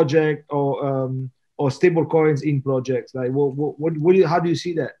project or stable coins in projects? Like, how do you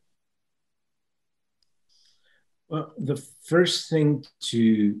see that? Well, the first thing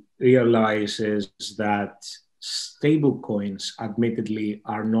to realize is that stable coins, admittedly,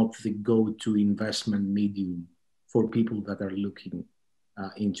 are not the go-to investment medium for people that are looking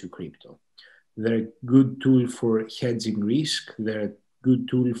into crypto. They're a good tool for hedging risk. They're a good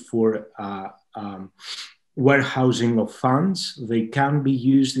tool for warehousing of funds. They can be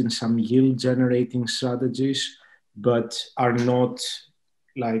used in some yield-generating strategies, but are not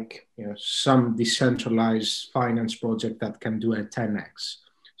like some decentralized finance project that can do a 10x.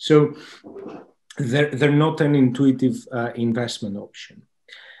 So they're not an intuitive investment option.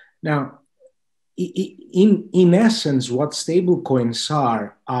 Now, in essence, what stablecoins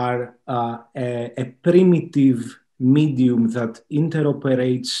are a primitive medium that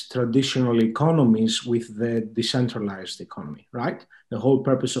interoperates traditional economies with the decentralized economy, right? The whole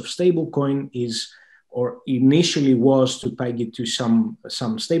purpose of stablecoin is, or initially was, to peg it to some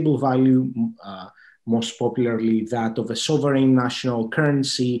stable value, most popularly that of a sovereign national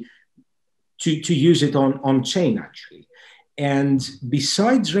currency, to use it on chain, actually. And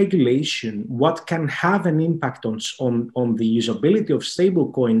besides regulation, what can have an impact on the usability of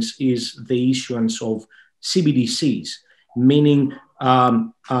stablecoins is the issuance of CBDCs, meaning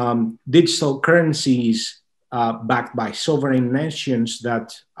digital currencies backed by sovereign nations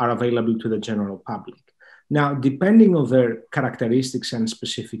that are available to the general public. Now, depending on their characteristics and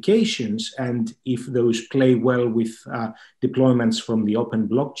specifications, and if those play well with deployments from the open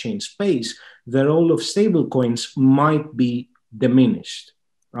blockchain space, the role of stablecoins might be diminished,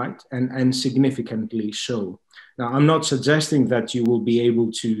 right? And significantly so. Now, I'm not suggesting that you will be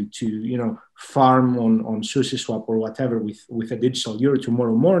able to farm on SushiSwap or whatever with a digital euro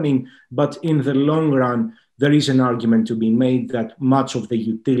tomorrow morning, but in the long run, there is an argument to be made that much of the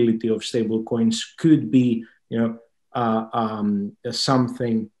utility of stablecoins could be,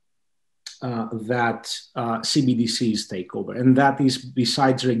 something that CBDCs take over, and that is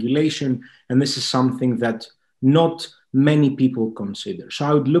besides regulation. And this is something that not many people consider. So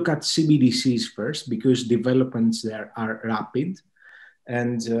I would look at CBDCs first because developments there are rapid,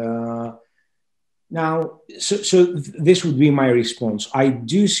 and now, so this would be my response. I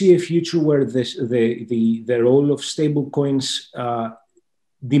do see a future where the role of stablecoins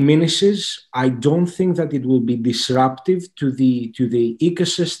diminishes. I don't think that it will be disruptive to the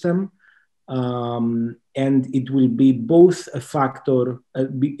ecosystem, and it will be both a factor,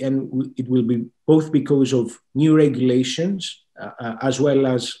 and it will be both because of new regulations as well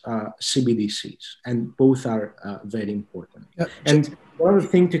as CBDCs, and both are very important. And one other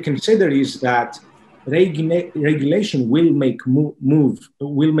thing to consider is that regulation will make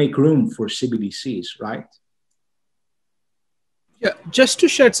room for CBDCs, right? Yeah, just to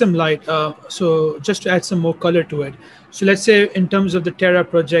shed some light, so just to add some more color to it. So let's say in terms of the Terra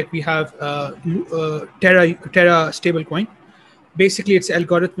project, we have Terra stablecoin. Basically, it's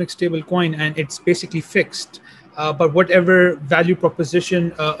algorithmic stablecoin, and it's basically fixed. But whatever value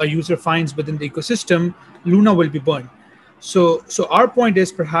proposition a user finds within the ecosystem, Luna will be burned. So our point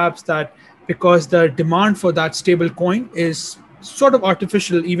is perhaps that because the demand for that stable coin is sort of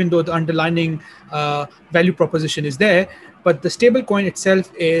artificial, even though the underlying value proposition is there, but the stable coin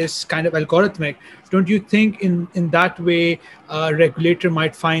itself is kind of algorithmic. Don't you think in that way, a regulator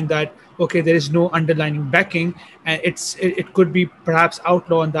might find that, okay, there is no underlying backing, and it could be perhaps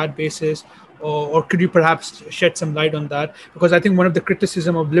outlaw on that basis? Or could you perhaps shed some light on that? Because I think one of the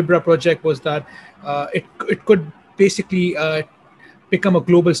criticism of Libra project was that it could basically become a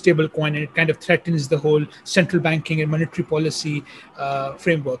global stable coin, and it kind of threatens the whole central banking and monetary policy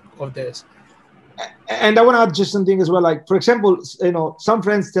framework of theirs. And I want to add just something as well. Like, for example, some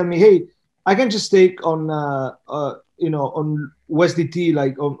friends tell me, hey, I can just stake on on USDT,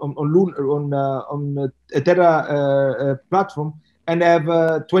 like on a Terra platform, and have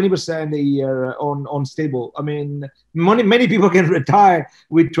 20% a year on stable. I mean, many people can retire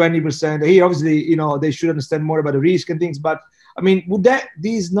with 20%. Here, obviously, they should understand more about the risk and things. But I mean, would that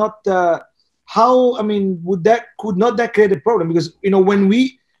could not that create a problem? Because when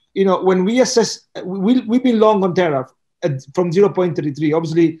we assess, we've been long on Terra from 0.33.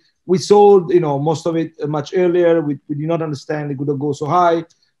 Obviously, we sold most of it much earlier. We did not understand it could go so high.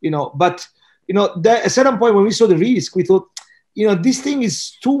 But at a certain point when we saw the risk, we thought, this thing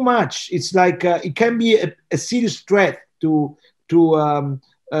is too much. It's like it can be a serious threat to a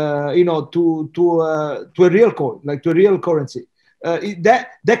real coin, like to a real currency.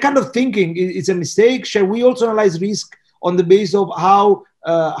 That kind of thinking is a mistake. Shall we also analyze risk on the basis of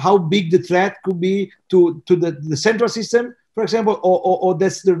how big the threat could be to the central system, for example, or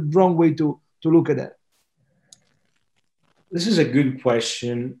that's the wrong way to look at that? This is a good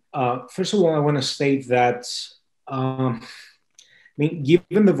question. First of all, I want to state that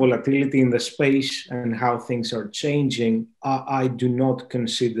given the volatility in the space and how things are changing, I do not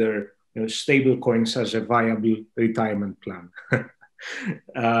consider stable coins as a viable retirement plan.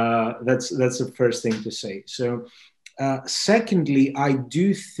 That's the first thing to say. So, secondly, I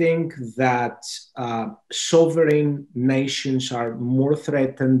do think that sovereign nations are more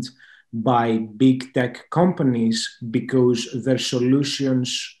threatened by big tech companies because their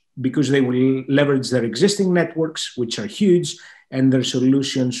solutions, because they will leverage their existing networks, which are huge, and their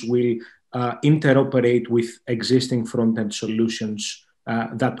solutions will interoperate with existing front-end solutions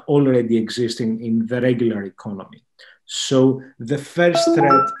that already exist in the regular economy. So the first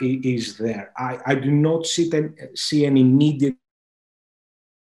threat is there. I do not see any immediate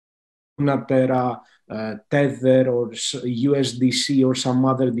Terra, Tether, or USDC, or some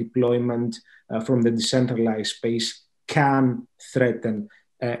other deployment from the decentralized space can threaten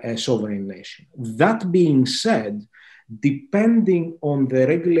a sovereign nation. That being said, depending on the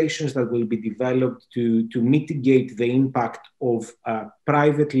regulations that will be developed to mitigate the impact of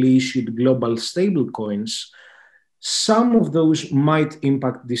privately issued global stablecoins, some of those might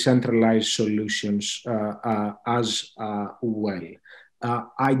impact decentralized solutions as well.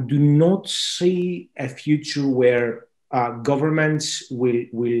 I do not see a future where governments will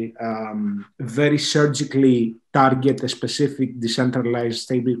very surgically target a specific decentralized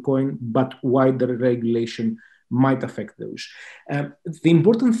stablecoin, but wider regulation might affect those. The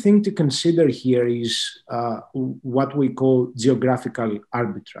important thing to consider here is what we call geographical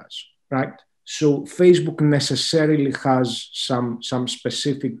arbitrage, right? So Facebook necessarily has some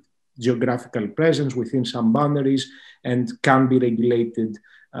specific geographical presence within some boundaries and can be regulated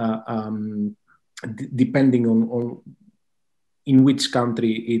depending on in which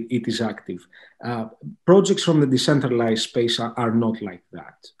country it is active. Projects from the decentralized space are not like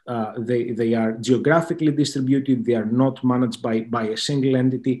that. They are geographically distributed. They are not managed by a single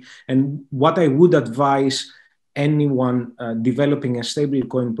entity. And what I would advise anyone developing a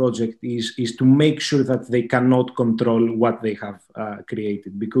stablecoin project is to make sure that they cannot control what they have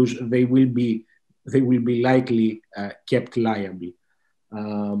created, because they will be likely kept liable.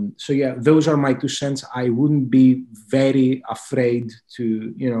 So yeah, those are my 2 cents. I wouldn't be very afraid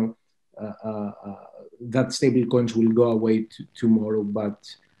to that stablecoins will go away tomorrow, but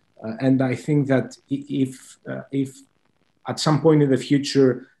and I think that if at some point in the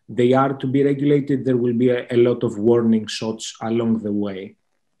future they are to be regulated, there will be a lot of warning shots along the way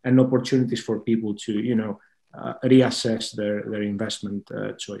and opportunities for people to reassess their investment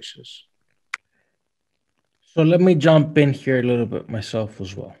choices. So let me jump in here a little bit myself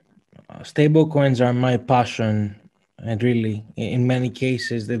as well. Stable coins are my passion, and really, in many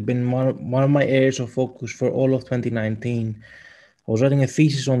cases, they've been one of my areas of focus for all of 2019. I was writing a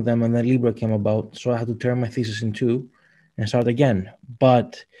thesis on them, and then Libra came about, so I had to turn my thesis in two and start again.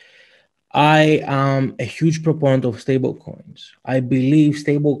 But I am a huge proponent of stable coins. I believe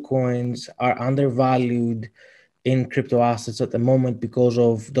stable coins are undervalued in crypto assets at the moment because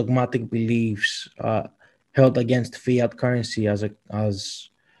of dogmatic beliefs held against fiat currency, as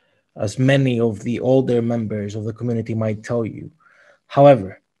many of the older members of the community might tell you.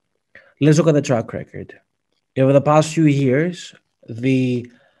 However, let's look at the track record. Over the past few years, the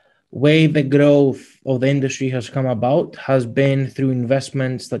way the growth of the industry has come about has been through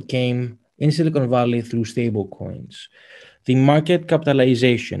investments that came in Silicon Valley through stable coins. The market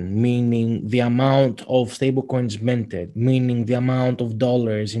capitalization, meaning the amount of stablecoins minted, meaning the amount of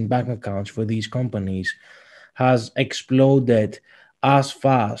dollars in bank accounts for these companies, has exploded as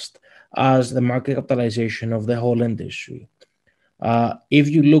fast as the market capitalization of the whole industry. If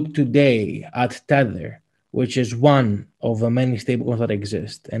you look today at Tether, which is one of the many stablecoins that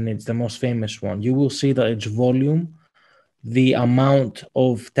exist, and it's the most famous one, you will see that its volume, the amount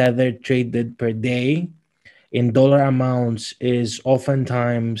of Tether traded per day in dollar amounts, is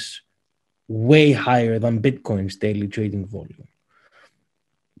oftentimes way higher than Bitcoin's daily trading volume.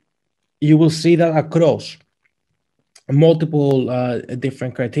 You will see that across multiple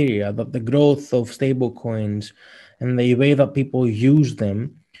different criteria, that the growth of stable coins and the way that people use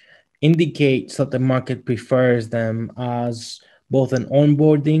them indicates that the market prefers them as both an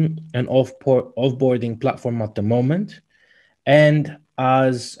onboarding and offboarding platform at the moment, and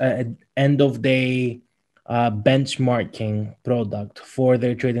as an end of day benchmarking product for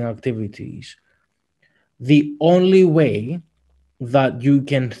their trading activities. The only way that you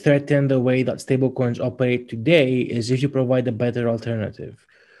can threaten the way that stablecoins operate today is if you provide a better alternative,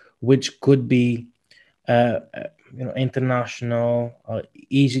 which could be international,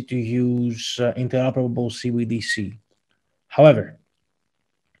 easy to use, interoperable CBDC. However,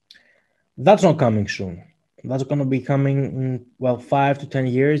 that's not coming soon. That's going to be coming in, 5 to 10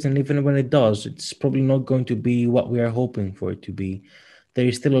 years. And even when it does, it's probably not going to be what we are hoping for it to be. There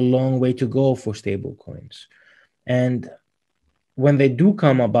is still a long way to go for stablecoins. And when they do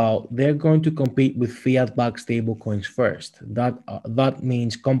come about, they're going to compete with fiat-backed stablecoins first. That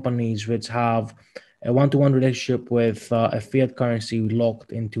means companies which have a one-to-one relationship with a fiat currency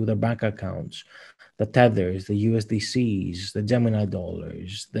locked into their bank accounts, the Tethers, the USDCs, the Gemini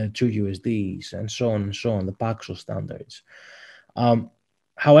dollars, the True USDs, and so on and so on, the Paxos standards.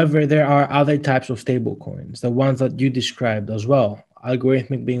 However, there are other types of stablecoins, the ones that you described as well,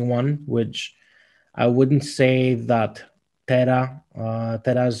 algorithmic being one, which I wouldn't say that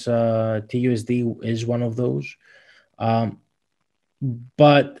Terra's TUSD is one of those. But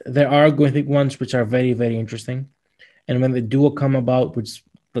there are algorithmic ones which are very, very interesting. And when they do come about, which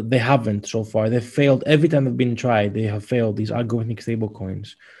they haven't so far, they've failed every time they've been tried. They have failed, these algorithmic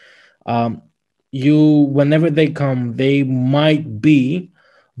stablecoins. Whenever they come, they might be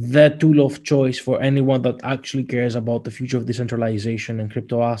the tool of choice for anyone that actually cares about the future of decentralization and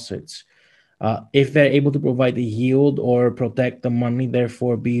crypto assets. If they're able to provide a yield or protect the money,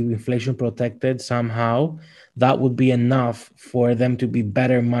 therefore be inflation protected somehow, that would be enough for them to be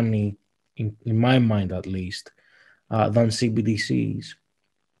better money, in my mind at least, than CBDCs.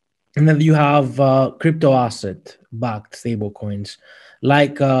 And then you have crypto asset backed stablecoins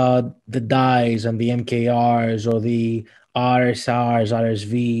like the DAIs and the MKRs, or the RSRs,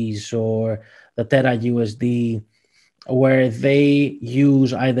 RSVs, or the Terra USD, where they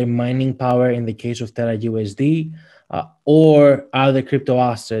use either mining power in the case of Terra USD, or other crypto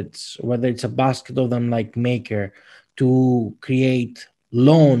assets, whether it's a basket of them like Maker, to create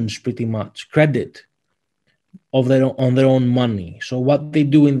loans, pretty much credit on their own money. So what they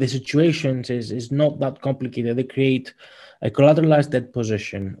do in these situations is not that complicated. They create a collateralized debt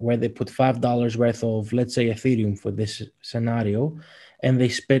position where they put $5 worth of, let's say, Ethereum for this scenario, and they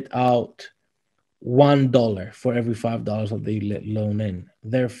spit out $1 for every $5 that they loan in.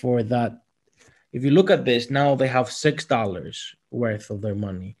 Therefore, that if you look at this, now they have $6 worth of their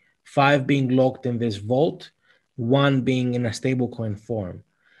money, 5 being locked in this vault, 1 being in a stablecoin form.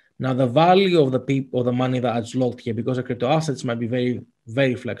 Now, the value of the money that's locked here, because of crypto assets, might be very,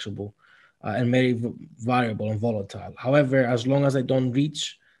 very flexible and very variable and volatile. However, as long as they don't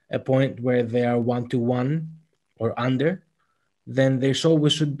reach a point where they are 1-to-1 or under, then they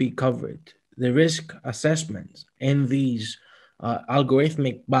always should be covered. The risk assessments in these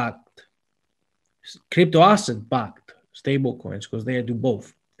algorithmic backed, crypto asset backed stable coins, because they do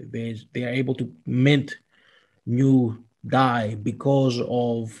both. They are able to mint new DAI because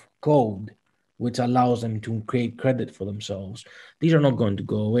of code, which allows them to create credit for themselves. These are not going to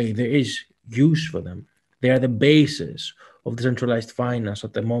go away. There is use for them. They are the basis of decentralized finance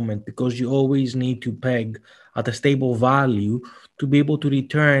at the moment, because you always need to peg at a stable value to be able to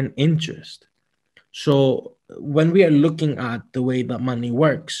return interest. So when we are looking at the way that money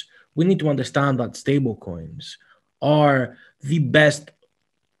works, we need to understand that stable coins are the best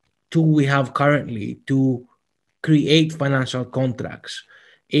tool we have currently to create financial contracts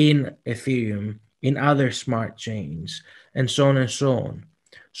in Ethereum, in other smart chains, and so on and so on.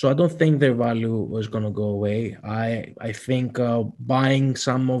 So I don't think their value was going to go away. I think buying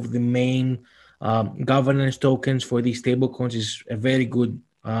some of the main governance tokens for these stablecoins is a very good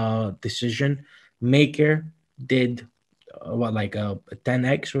decision. Maker did like a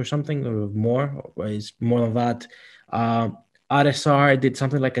 10x or something, or more, or it's more than that. RSR did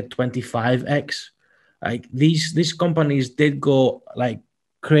something like a 25x. Like these companies did go like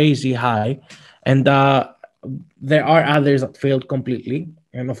crazy high, and there are others that failed completely.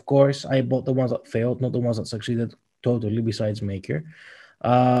 And of course, I bought the ones that failed, not the ones that succeeded totally. Besides Maker,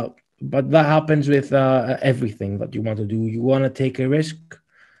 but that happens with everything that you want to do. You want to take a risk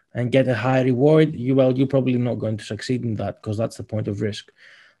and get a high reward. You're probably not going to succeed in that, because that's the point of risk.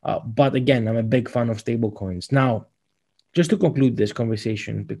 But again, I'm a big fan of stable coins. Now, just to conclude this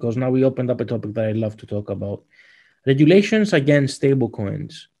conversation, because now we opened up a topic that I love to talk about. Regulations against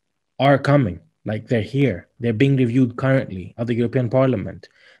stablecoins are coming. Like, they're here. They're being reviewed currently at the European Parliament.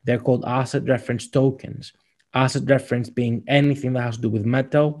 They're called asset reference tokens. Asset reference being anything that has to do with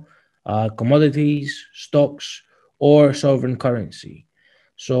metal, commodities, stocks, or sovereign currency.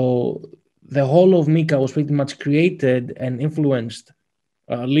 So the whole of MiCA was pretty much created and influenced,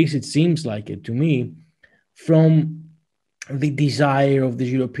 at least it seems like it to me, from the desire of the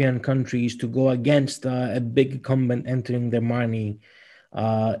European countries to go against a big incumbent entering the money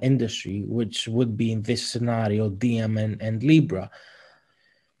industry, which would be in this scenario DM and Libra.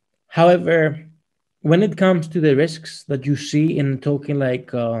 However, when it comes to the risks that you see in a token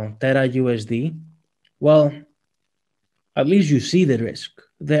like Terra USD, well, at least you see the risk.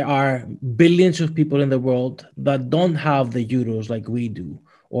 There are billions of people in the world that don't have the euros like we do,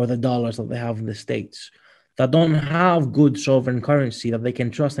 or the dollars that they have in the States, that don't have good sovereign currency that they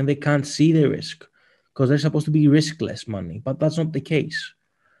can trust, and they can't see the risk because they're supposed to be riskless money. But that's not the case.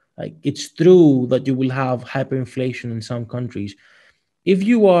 Like, it's true that you will have hyperinflation in some countries. If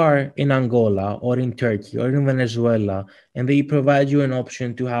you are in Angola or in Turkey or in Venezuela, and they provide you an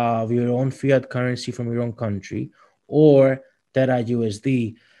option to have your own fiat currency from your own country or Terra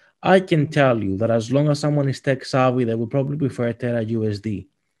USD, I can tell you that as long as someone is tech savvy, they will probably prefer Terra USD.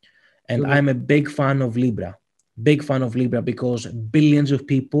 And I'm a big fan of Libra. Big fan of Libra, because billions of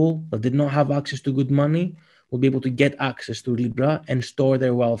people that did not have access to good money will be able to get access to Libra and store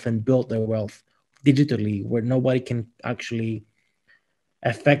their wealth and build their wealth digitally, where nobody can actually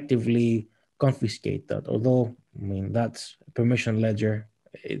effectively confiscate that. Although, I mean, that's a permission ledger.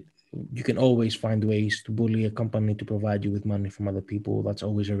 You can always find ways to bully a company to provide you with money from other people. That's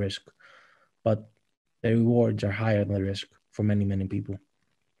always a risk. But the rewards are higher than the risk for many, many people.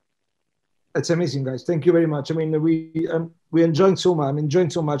 That's amazing, guys. Thank you very much. I mean, we're enjoying so much. I'm enjoying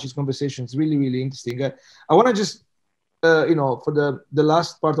so much these conversations. Really, really interesting. I want to just, for the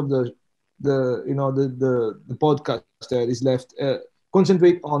last part of the podcast that is left,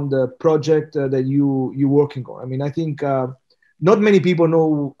 concentrate on the project that you're working on. I mean, I think not many people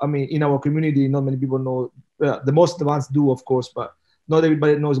know. I mean, in our community, not many people know. The most advanced do, of course, but not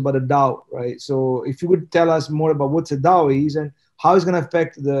everybody knows about a DAO, right? So, if you would tell us more about what a DAO is and how it's going to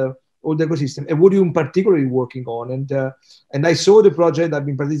affect the ecosystem, and what are you particularly working on? And I saw the project. I've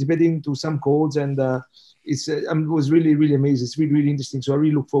been participating to some codes, and it was really, really amazing. It's really, really interesting. So I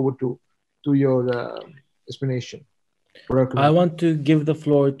really look forward to your explanation. I want to give the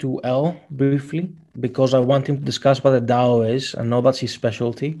floor to El briefly, because I want him to discuss what a DAO is. I know that's his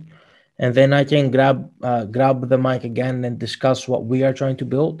specialty, and then I can grab the mic again and discuss what we are trying to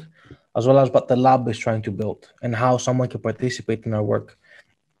build, as well as what the lab is trying to build, and how someone can participate in our work.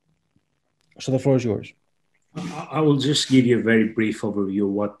 So the floor is yours. I will just give you a very brief overview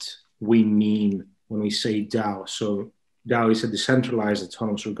of what we mean when we say DAO. So DAO is a decentralized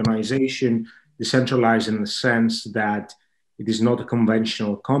autonomous organization, decentralized in the sense that it is not a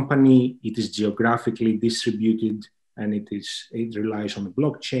conventional company. It is geographically distributed, and it relies on the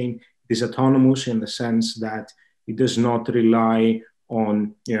blockchain. It is autonomous in the sense that it does not rely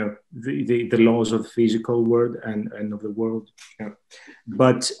on the laws of the physical world and of the world,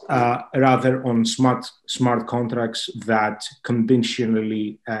 but rather on smart contracts that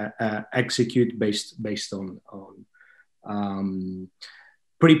conventionally execute based on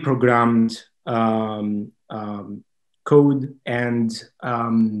pre-programmed code, and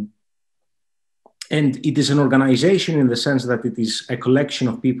it is an organization in the sense that it is a collection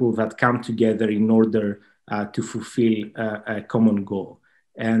of people that come together in order to fulfill a common goal.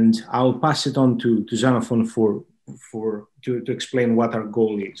 And I'll pass it on to Xenophon to explain what our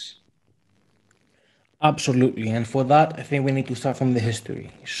goal is. Absolutely. And for that, I think we need to start from the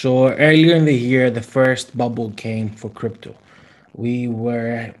history. So earlier in the year, the first bubble came for crypto. We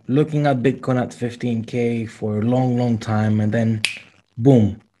were looking at Bitcoin at 15K for a long, long time. And then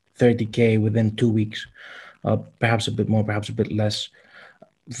boom, 30K within 2 weeks, perhaps a bit more, perhaps a bit less.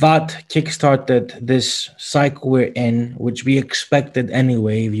 That kickstarted this cycle we're in, which we expected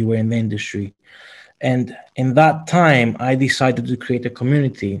anyway if you were in the industry. And in that time, I decided to create a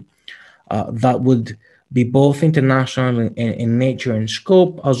community that would be both international in nature and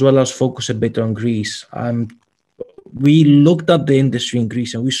scope, as well as focus a bit on Greece. We looked at the industry in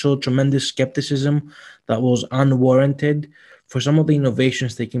Greece and we saw tremendous skepticism that was unwarranted for some of the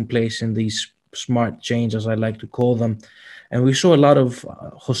innovations taking place in these smart chains, as I like to call them. And we saw a lot of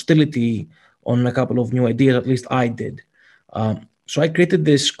hostility on a couple of new ideas, at least I did. So I created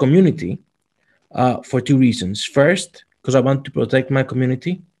this community for two reasons. First, because I want to protect my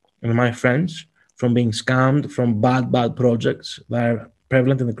community and my friends from being scammed from bad projects that are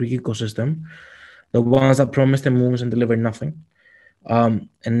prevalent in the Greek ecosystem, the ones that promise the moons and deliver nothing. And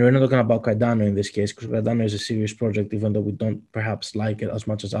we're not talking about Cardano in this case, because Cardano is a serious project, even though we don't perhaps like it as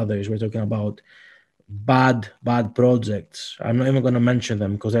much as others. We're talking about bad projects. I'm not even going to mention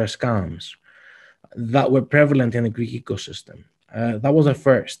them because they're scams that were prevalent in the Greek ecosystem. That was the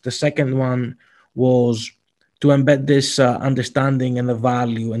first. The second one was to embed this understanding and the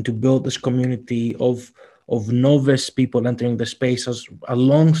value, and to build this community of novice people entering the space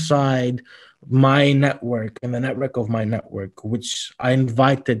alongside my network and the network of my network, which I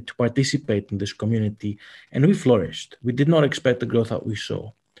invited to participate in this community, and we flourished. We did not expect the growth that we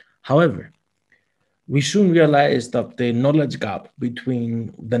saw. However, we soon realized that the knowledge gap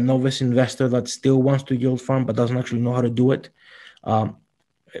between the novice investor that still wants to yield farm but doesn't actually know how to do it, and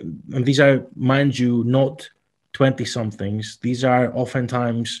these are, mind you, not 20-somethings. These are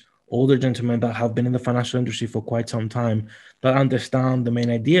oftentimes older gentlemen that have been in the financial industry for quite some time, that understand the main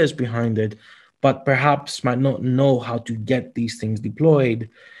ideas behind it, but perhaps might not know how to get these things deployed.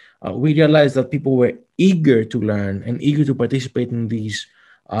 We realized that people were eager to learn and eager to participate in these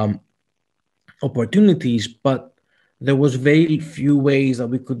opportunities, but there was very few ways that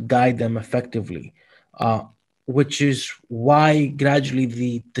we could guide them effectively, which is why gradually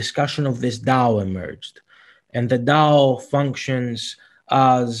the discussion of this DAO emerged. And the DAO functions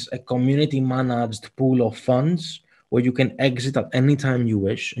as a community managed pool of funds where you can exit at any time you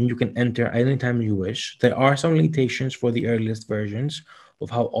wish and you can enter any time you wish. There are some limitations for the earliest versions of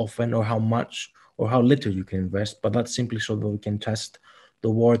how often or how much or how little you can invest, but that's simply so that we can test the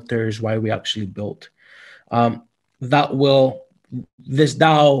waters why we actually built. This DAO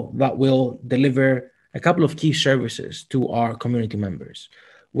that will deliver a couple of key services to our community members,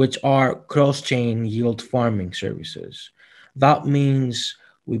 which are cross-chain yield farming services. That means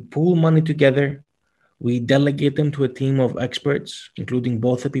we pool money together, we delegate them to a team of experts, including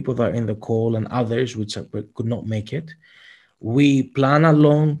both the people that are in the call and others which could not make it. We plan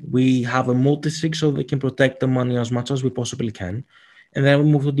along, we have a multi-sig so they can protect the money as much as we possibly can, and then we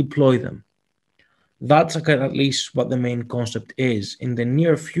move to deploy them. That's at least what the main concept is. In the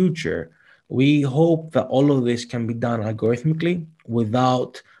near future, we hope that all of this can be done algorithmically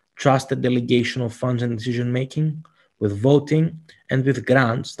without trusted delegation of funds and decision-making, with voting and with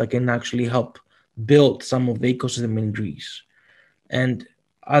grants that can actually help build some of the ecosystem in Greece. And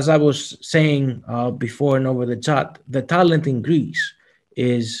as I was saying before and over the chat, the talent in Greece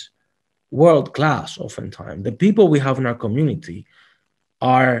is world-class oftentimes. The people we have in our community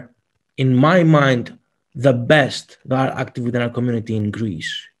are, in my mind, the best that are active within our community in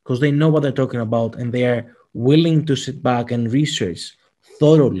Greece, because they know what they're talking about and they are willing to sit back and research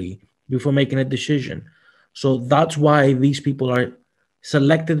thoroughly before making a decision. So that's why these people are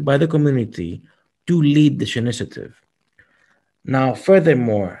selected by the community to lead this initiative. Now,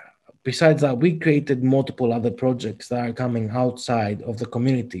 furthermore, besides that, we created multiple other projects that are coming outside of the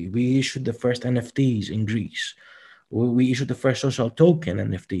community. We issued the first NFTs in Greece. We issued the first social token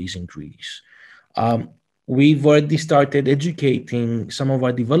NFTs in Greece. We've already started educating some of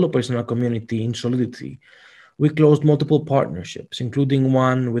our developers in our community in Solidity. We closed multiple partnerships, including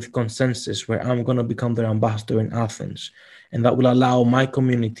one with Consensus, where I'm going to become their ambassador in Athens. And that will allow my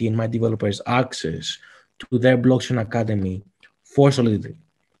community and my developers access to their blockchain academy for Solidity,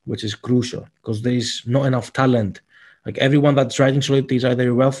 which is crucial because there is not enough talent. Like everyone that's writing Solidity is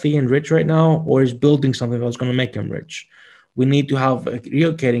either wealthy and rich right now or is building something that's going to make them rich. We need to have a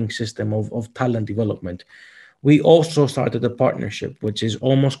recurring system of talent development. We also started a partnership, which is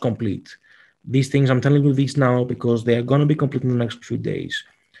almost complete. These things, I'm telling you these now because they are going to be complete in the next few days.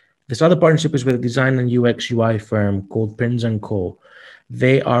 This other partnership is with a design and UX UI firm called Prince & Co.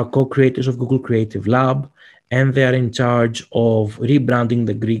 They are co-creators of Google Creative Lab, and they are in charge of rebranding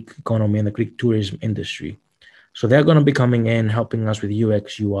the Greek economy and the Greek tourism industry. So they're going to be coming in, helping us with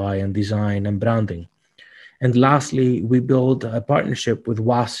UX, UI, and design and branding. And lastly, we built a partnership with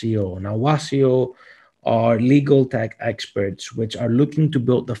Wasio. Now, Wasio are legal tech experts, which are looking to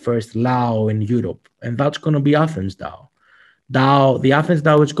build the first DAO in Europe. And that's going to be Athens DAO. The Athens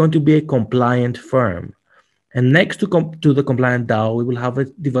DAO is going to be a compliant firm. And next to the compliant DAO, we will have a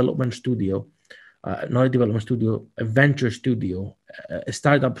development studio, not a development studio, a venture studio, a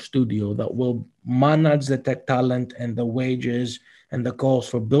startup studio that will manage the tech talent and the wages and the costs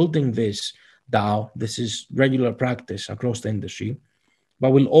for building this DAO. This is regular practice across the industry,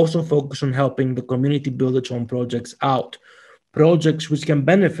 but we'll also focus on helping the community build its own projects out, projects which can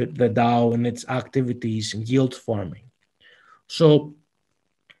benefit the DAO in its activities in yield farming. So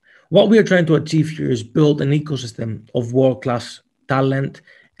what we are trying to achieve here is build an ecosystem of world-class talent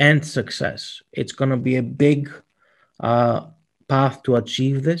and success. It's going to be a big path to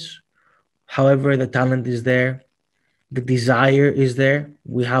achieve this. However, the talent is there. The desire is there.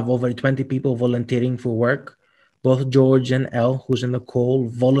 We have over 20 people volunteering for work. Both George and Elle, who's in the call,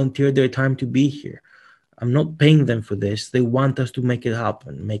 volunteered their time to be here. I'm not paying them for this. They want us to make it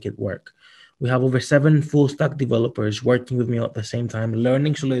happen, make it work. We have over 7 full stack developers working with me at the same time,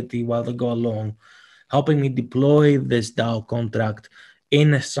 learning Solidity while they go along, helping me deploy this DAO contract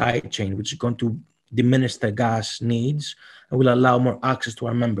in a sidechain, which is going to diminish the gas needs and will allow more access to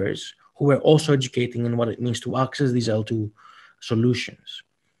our members, who are also educating in what it means to access these L2 solutions.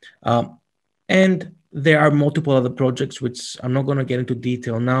 And there are multiple other projects, which I'm not going to get into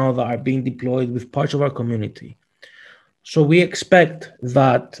detail now, that are being deployed with parts of our community. So we expect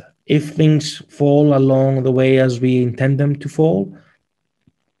that if things fall along the way as we intend them to fall,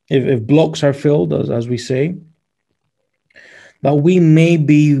 if blocks are filled, as we say, that we may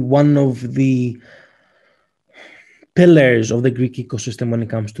be one of the pillars of the Greek ecosystem when it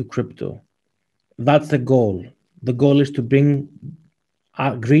comes to crypto. That's the goal. The goal is to bring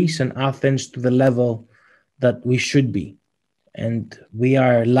Greece and Athens to the level that we should be. And we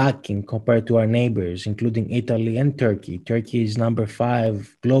are lacking compared to our neighbors, including Italy and Turkey. Turkey is number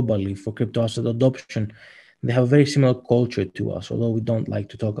 5 globally for crypto asset adoption. They have a very similar culture to us, although we don't like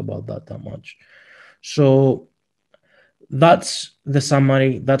to talk about that much. So that's the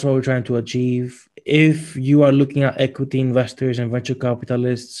summary. That's what we're trying to achieve. If you are looking at equity investors and venture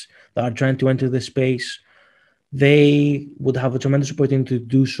capitalists that are trying to enter the space, they would have a tremendous opportunity to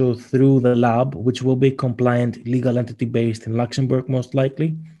do so through the lab, which will be a compliant legal entity based in Luxembourg, most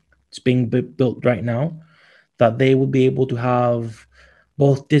likely. It's being built right now. That they will be able to have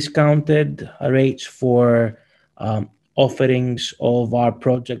both discounted rates for offerings of our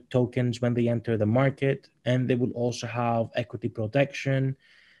project tokens when they enter the market, and they will also have equity protection,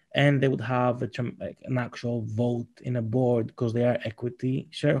 and they would have an actual vote in a board because they are equity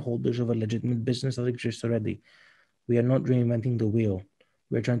shareholders of a legitimate business that exists already. We are not reinventing the wheel.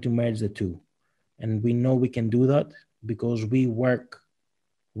 We're trying to merge the two. And we know we can do that because we work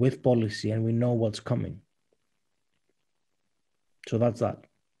with policy and we know what's coming. So that's that.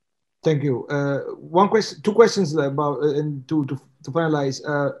 Thank you. One question, 2 questions about, and to finalize.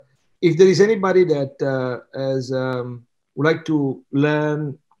 If there is anybody that would like to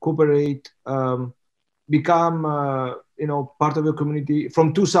learn, cooperate, become part of your community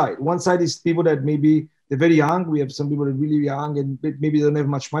from 2 sides. One side is people that maybe they're very young. We have some people that are really young and maybe they don't have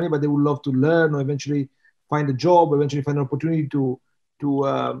much money, but they would love to learn or eventually find a job, or eventually find an opportunity to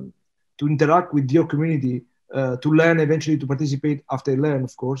interact with your community, to learn, eventually to participate after they learn,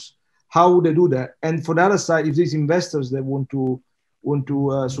 of course. How would they do that? And for the other side, if there's investors that want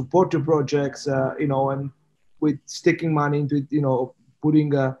to support your projects, and with sticking money into it,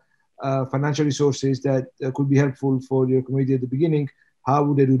 putting financial resources that could be helpful for your community at the beginning, how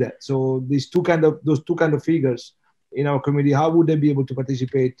would they do that? So those two kind of figures in our community, how would they be able to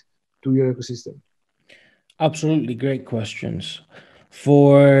participate to your ecosystem? Absolutely, great questions.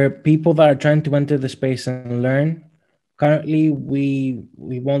 For people that are trying to enter the space and learn, Currently, we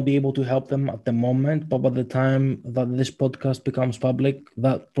won't be able to help them at the moment, but by the time that this podcast becomes public,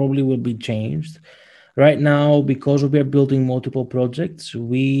 that probably will be changed. Right now, because we are building multiple projects,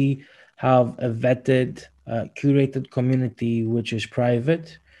 we have a vetted, curated community which is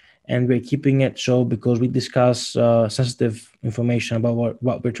private, and we're keeping it so because we discuss sensitive information about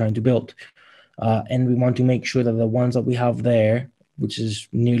what we're trying to build. And we want to make sure that the ones that we have there, which is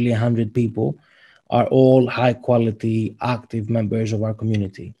nearly 100 people, are all high quality, active members of our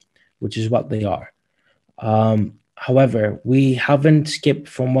community, which is what they are. However, we haven't skipped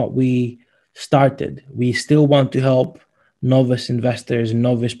from what we started. We still want to help novice investors and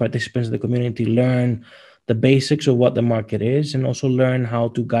novice participants in the community learn the basics of what the market is and also learn how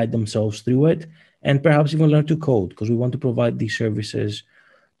to guide themselves through it and perhaps even learn to code because we want to provide these services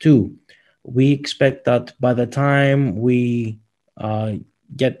too. We expect that by the time we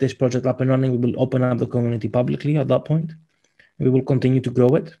get this project up and running, we will open up the community publicly at that point. We will continue to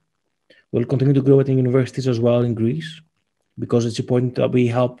grow it. We'll continue to grow it in universities as well in Greece because it's important that we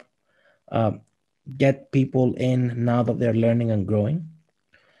help get people in now that they're learning and growing.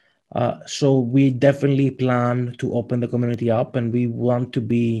 So we definitely plan to open the community up and we want to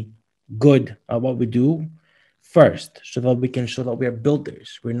be good at what we do first so that we can show that we are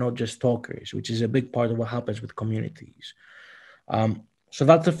builders. We're not just talkers, which is a big part of what happens with communities. So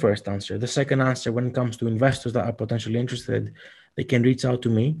that's the first answer. The second answer, when it comes to investors that are potentially interested, they can reach out to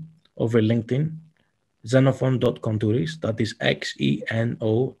me over LinkedIn, xenophon.kontouris. That is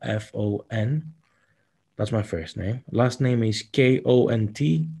Xenofon. That's my first name. Last name is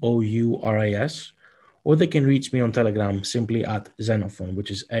Kontouris. Or they can reach me on Telegram simply at Xenophon, which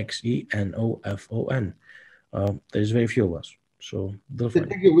is Xenofon. There's very few of us, so they'll find.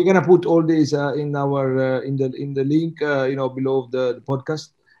 Thank you. We're gonna put all these in our in the link below the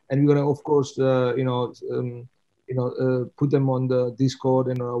podcast, and we're gonna of course put them on the Discord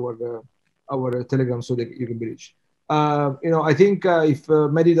and our Telegram so that you can be reached. I think if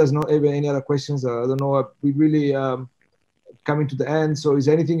Mehdi does not have any other questions, I don't know. We really coming to the end. So, is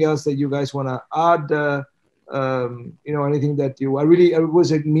there anything else that you guys want to add? Anything that it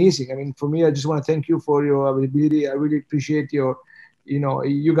was amazing. I mean, for me, I just want to thank you for your availability. I really appreciate your,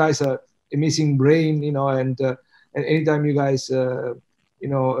 you guys are amazing brain, and anytime you guys, have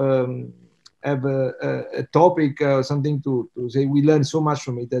a topic or something to say, we learn so much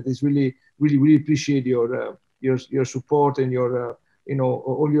from it. That is really, really, really appreciate your support and your,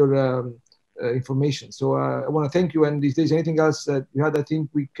 all your information. So I want to thank you. And if there's anything else that you had, I think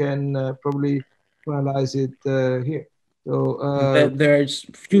we can probably finalize it here. So there's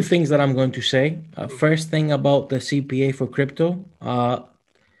a few things that I'm going to say. First thing about the CPA for crypto,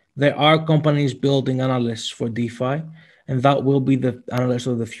 there are companies building analysts for DeFi, and that will be the analyst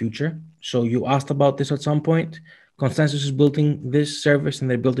of the future. So you asked about this at some point. Consensus is building this service, and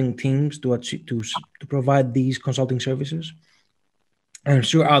they're building teams to provide these consulting services. And I'm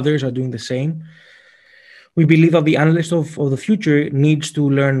sure others are doing the same. We believe that the analyst of the future needs to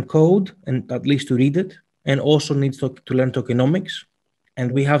learn code and at least to read it, and also needs to learn tokenomics.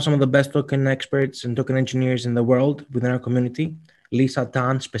 And we have some of the best token experts and token engineers in the world within our community. Lisa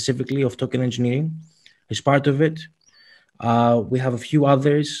Tan, specifically of token engineering, is part of it. We have a few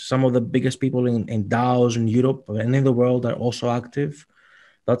others. Some of the biggest people in DAOs in Europe and in the world are also active.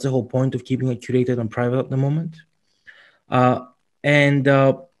 That's the whole point of keeping it curated and private at the moment.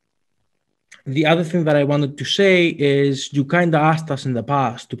 The other thing that I wanted to say is you kind of asked us in the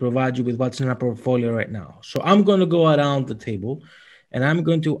past to provide you with what's in our portfolio right now. So I'm going to go around the table and I'm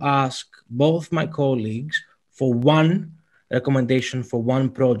going to ask both my colleagues for one recommendation for one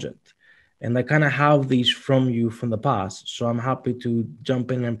project. And I kind of have these from you from the past. So I'm happy to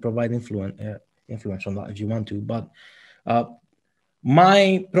jump in and provide influence on that if you want to. But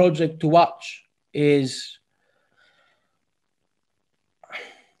my project to watch is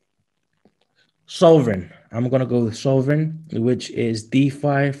Sovereign. I'm going to go with Sovereign, which is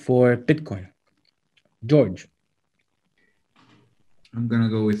DeFi for Bitcoin. George. I'm going to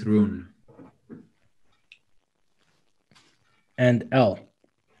go with Rune. And L.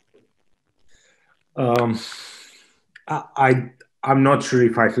 I'm not sure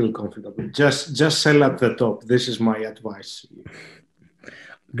if I feel comfortable. Just sell at the top. This is my advice.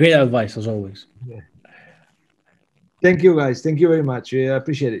 Great advice, as always. Yeah. Thank you, guys. Thank you very much. I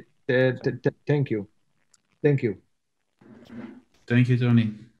appreciate it. Thank you. Thank you. Thank you,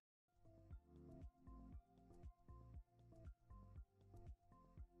 Tony.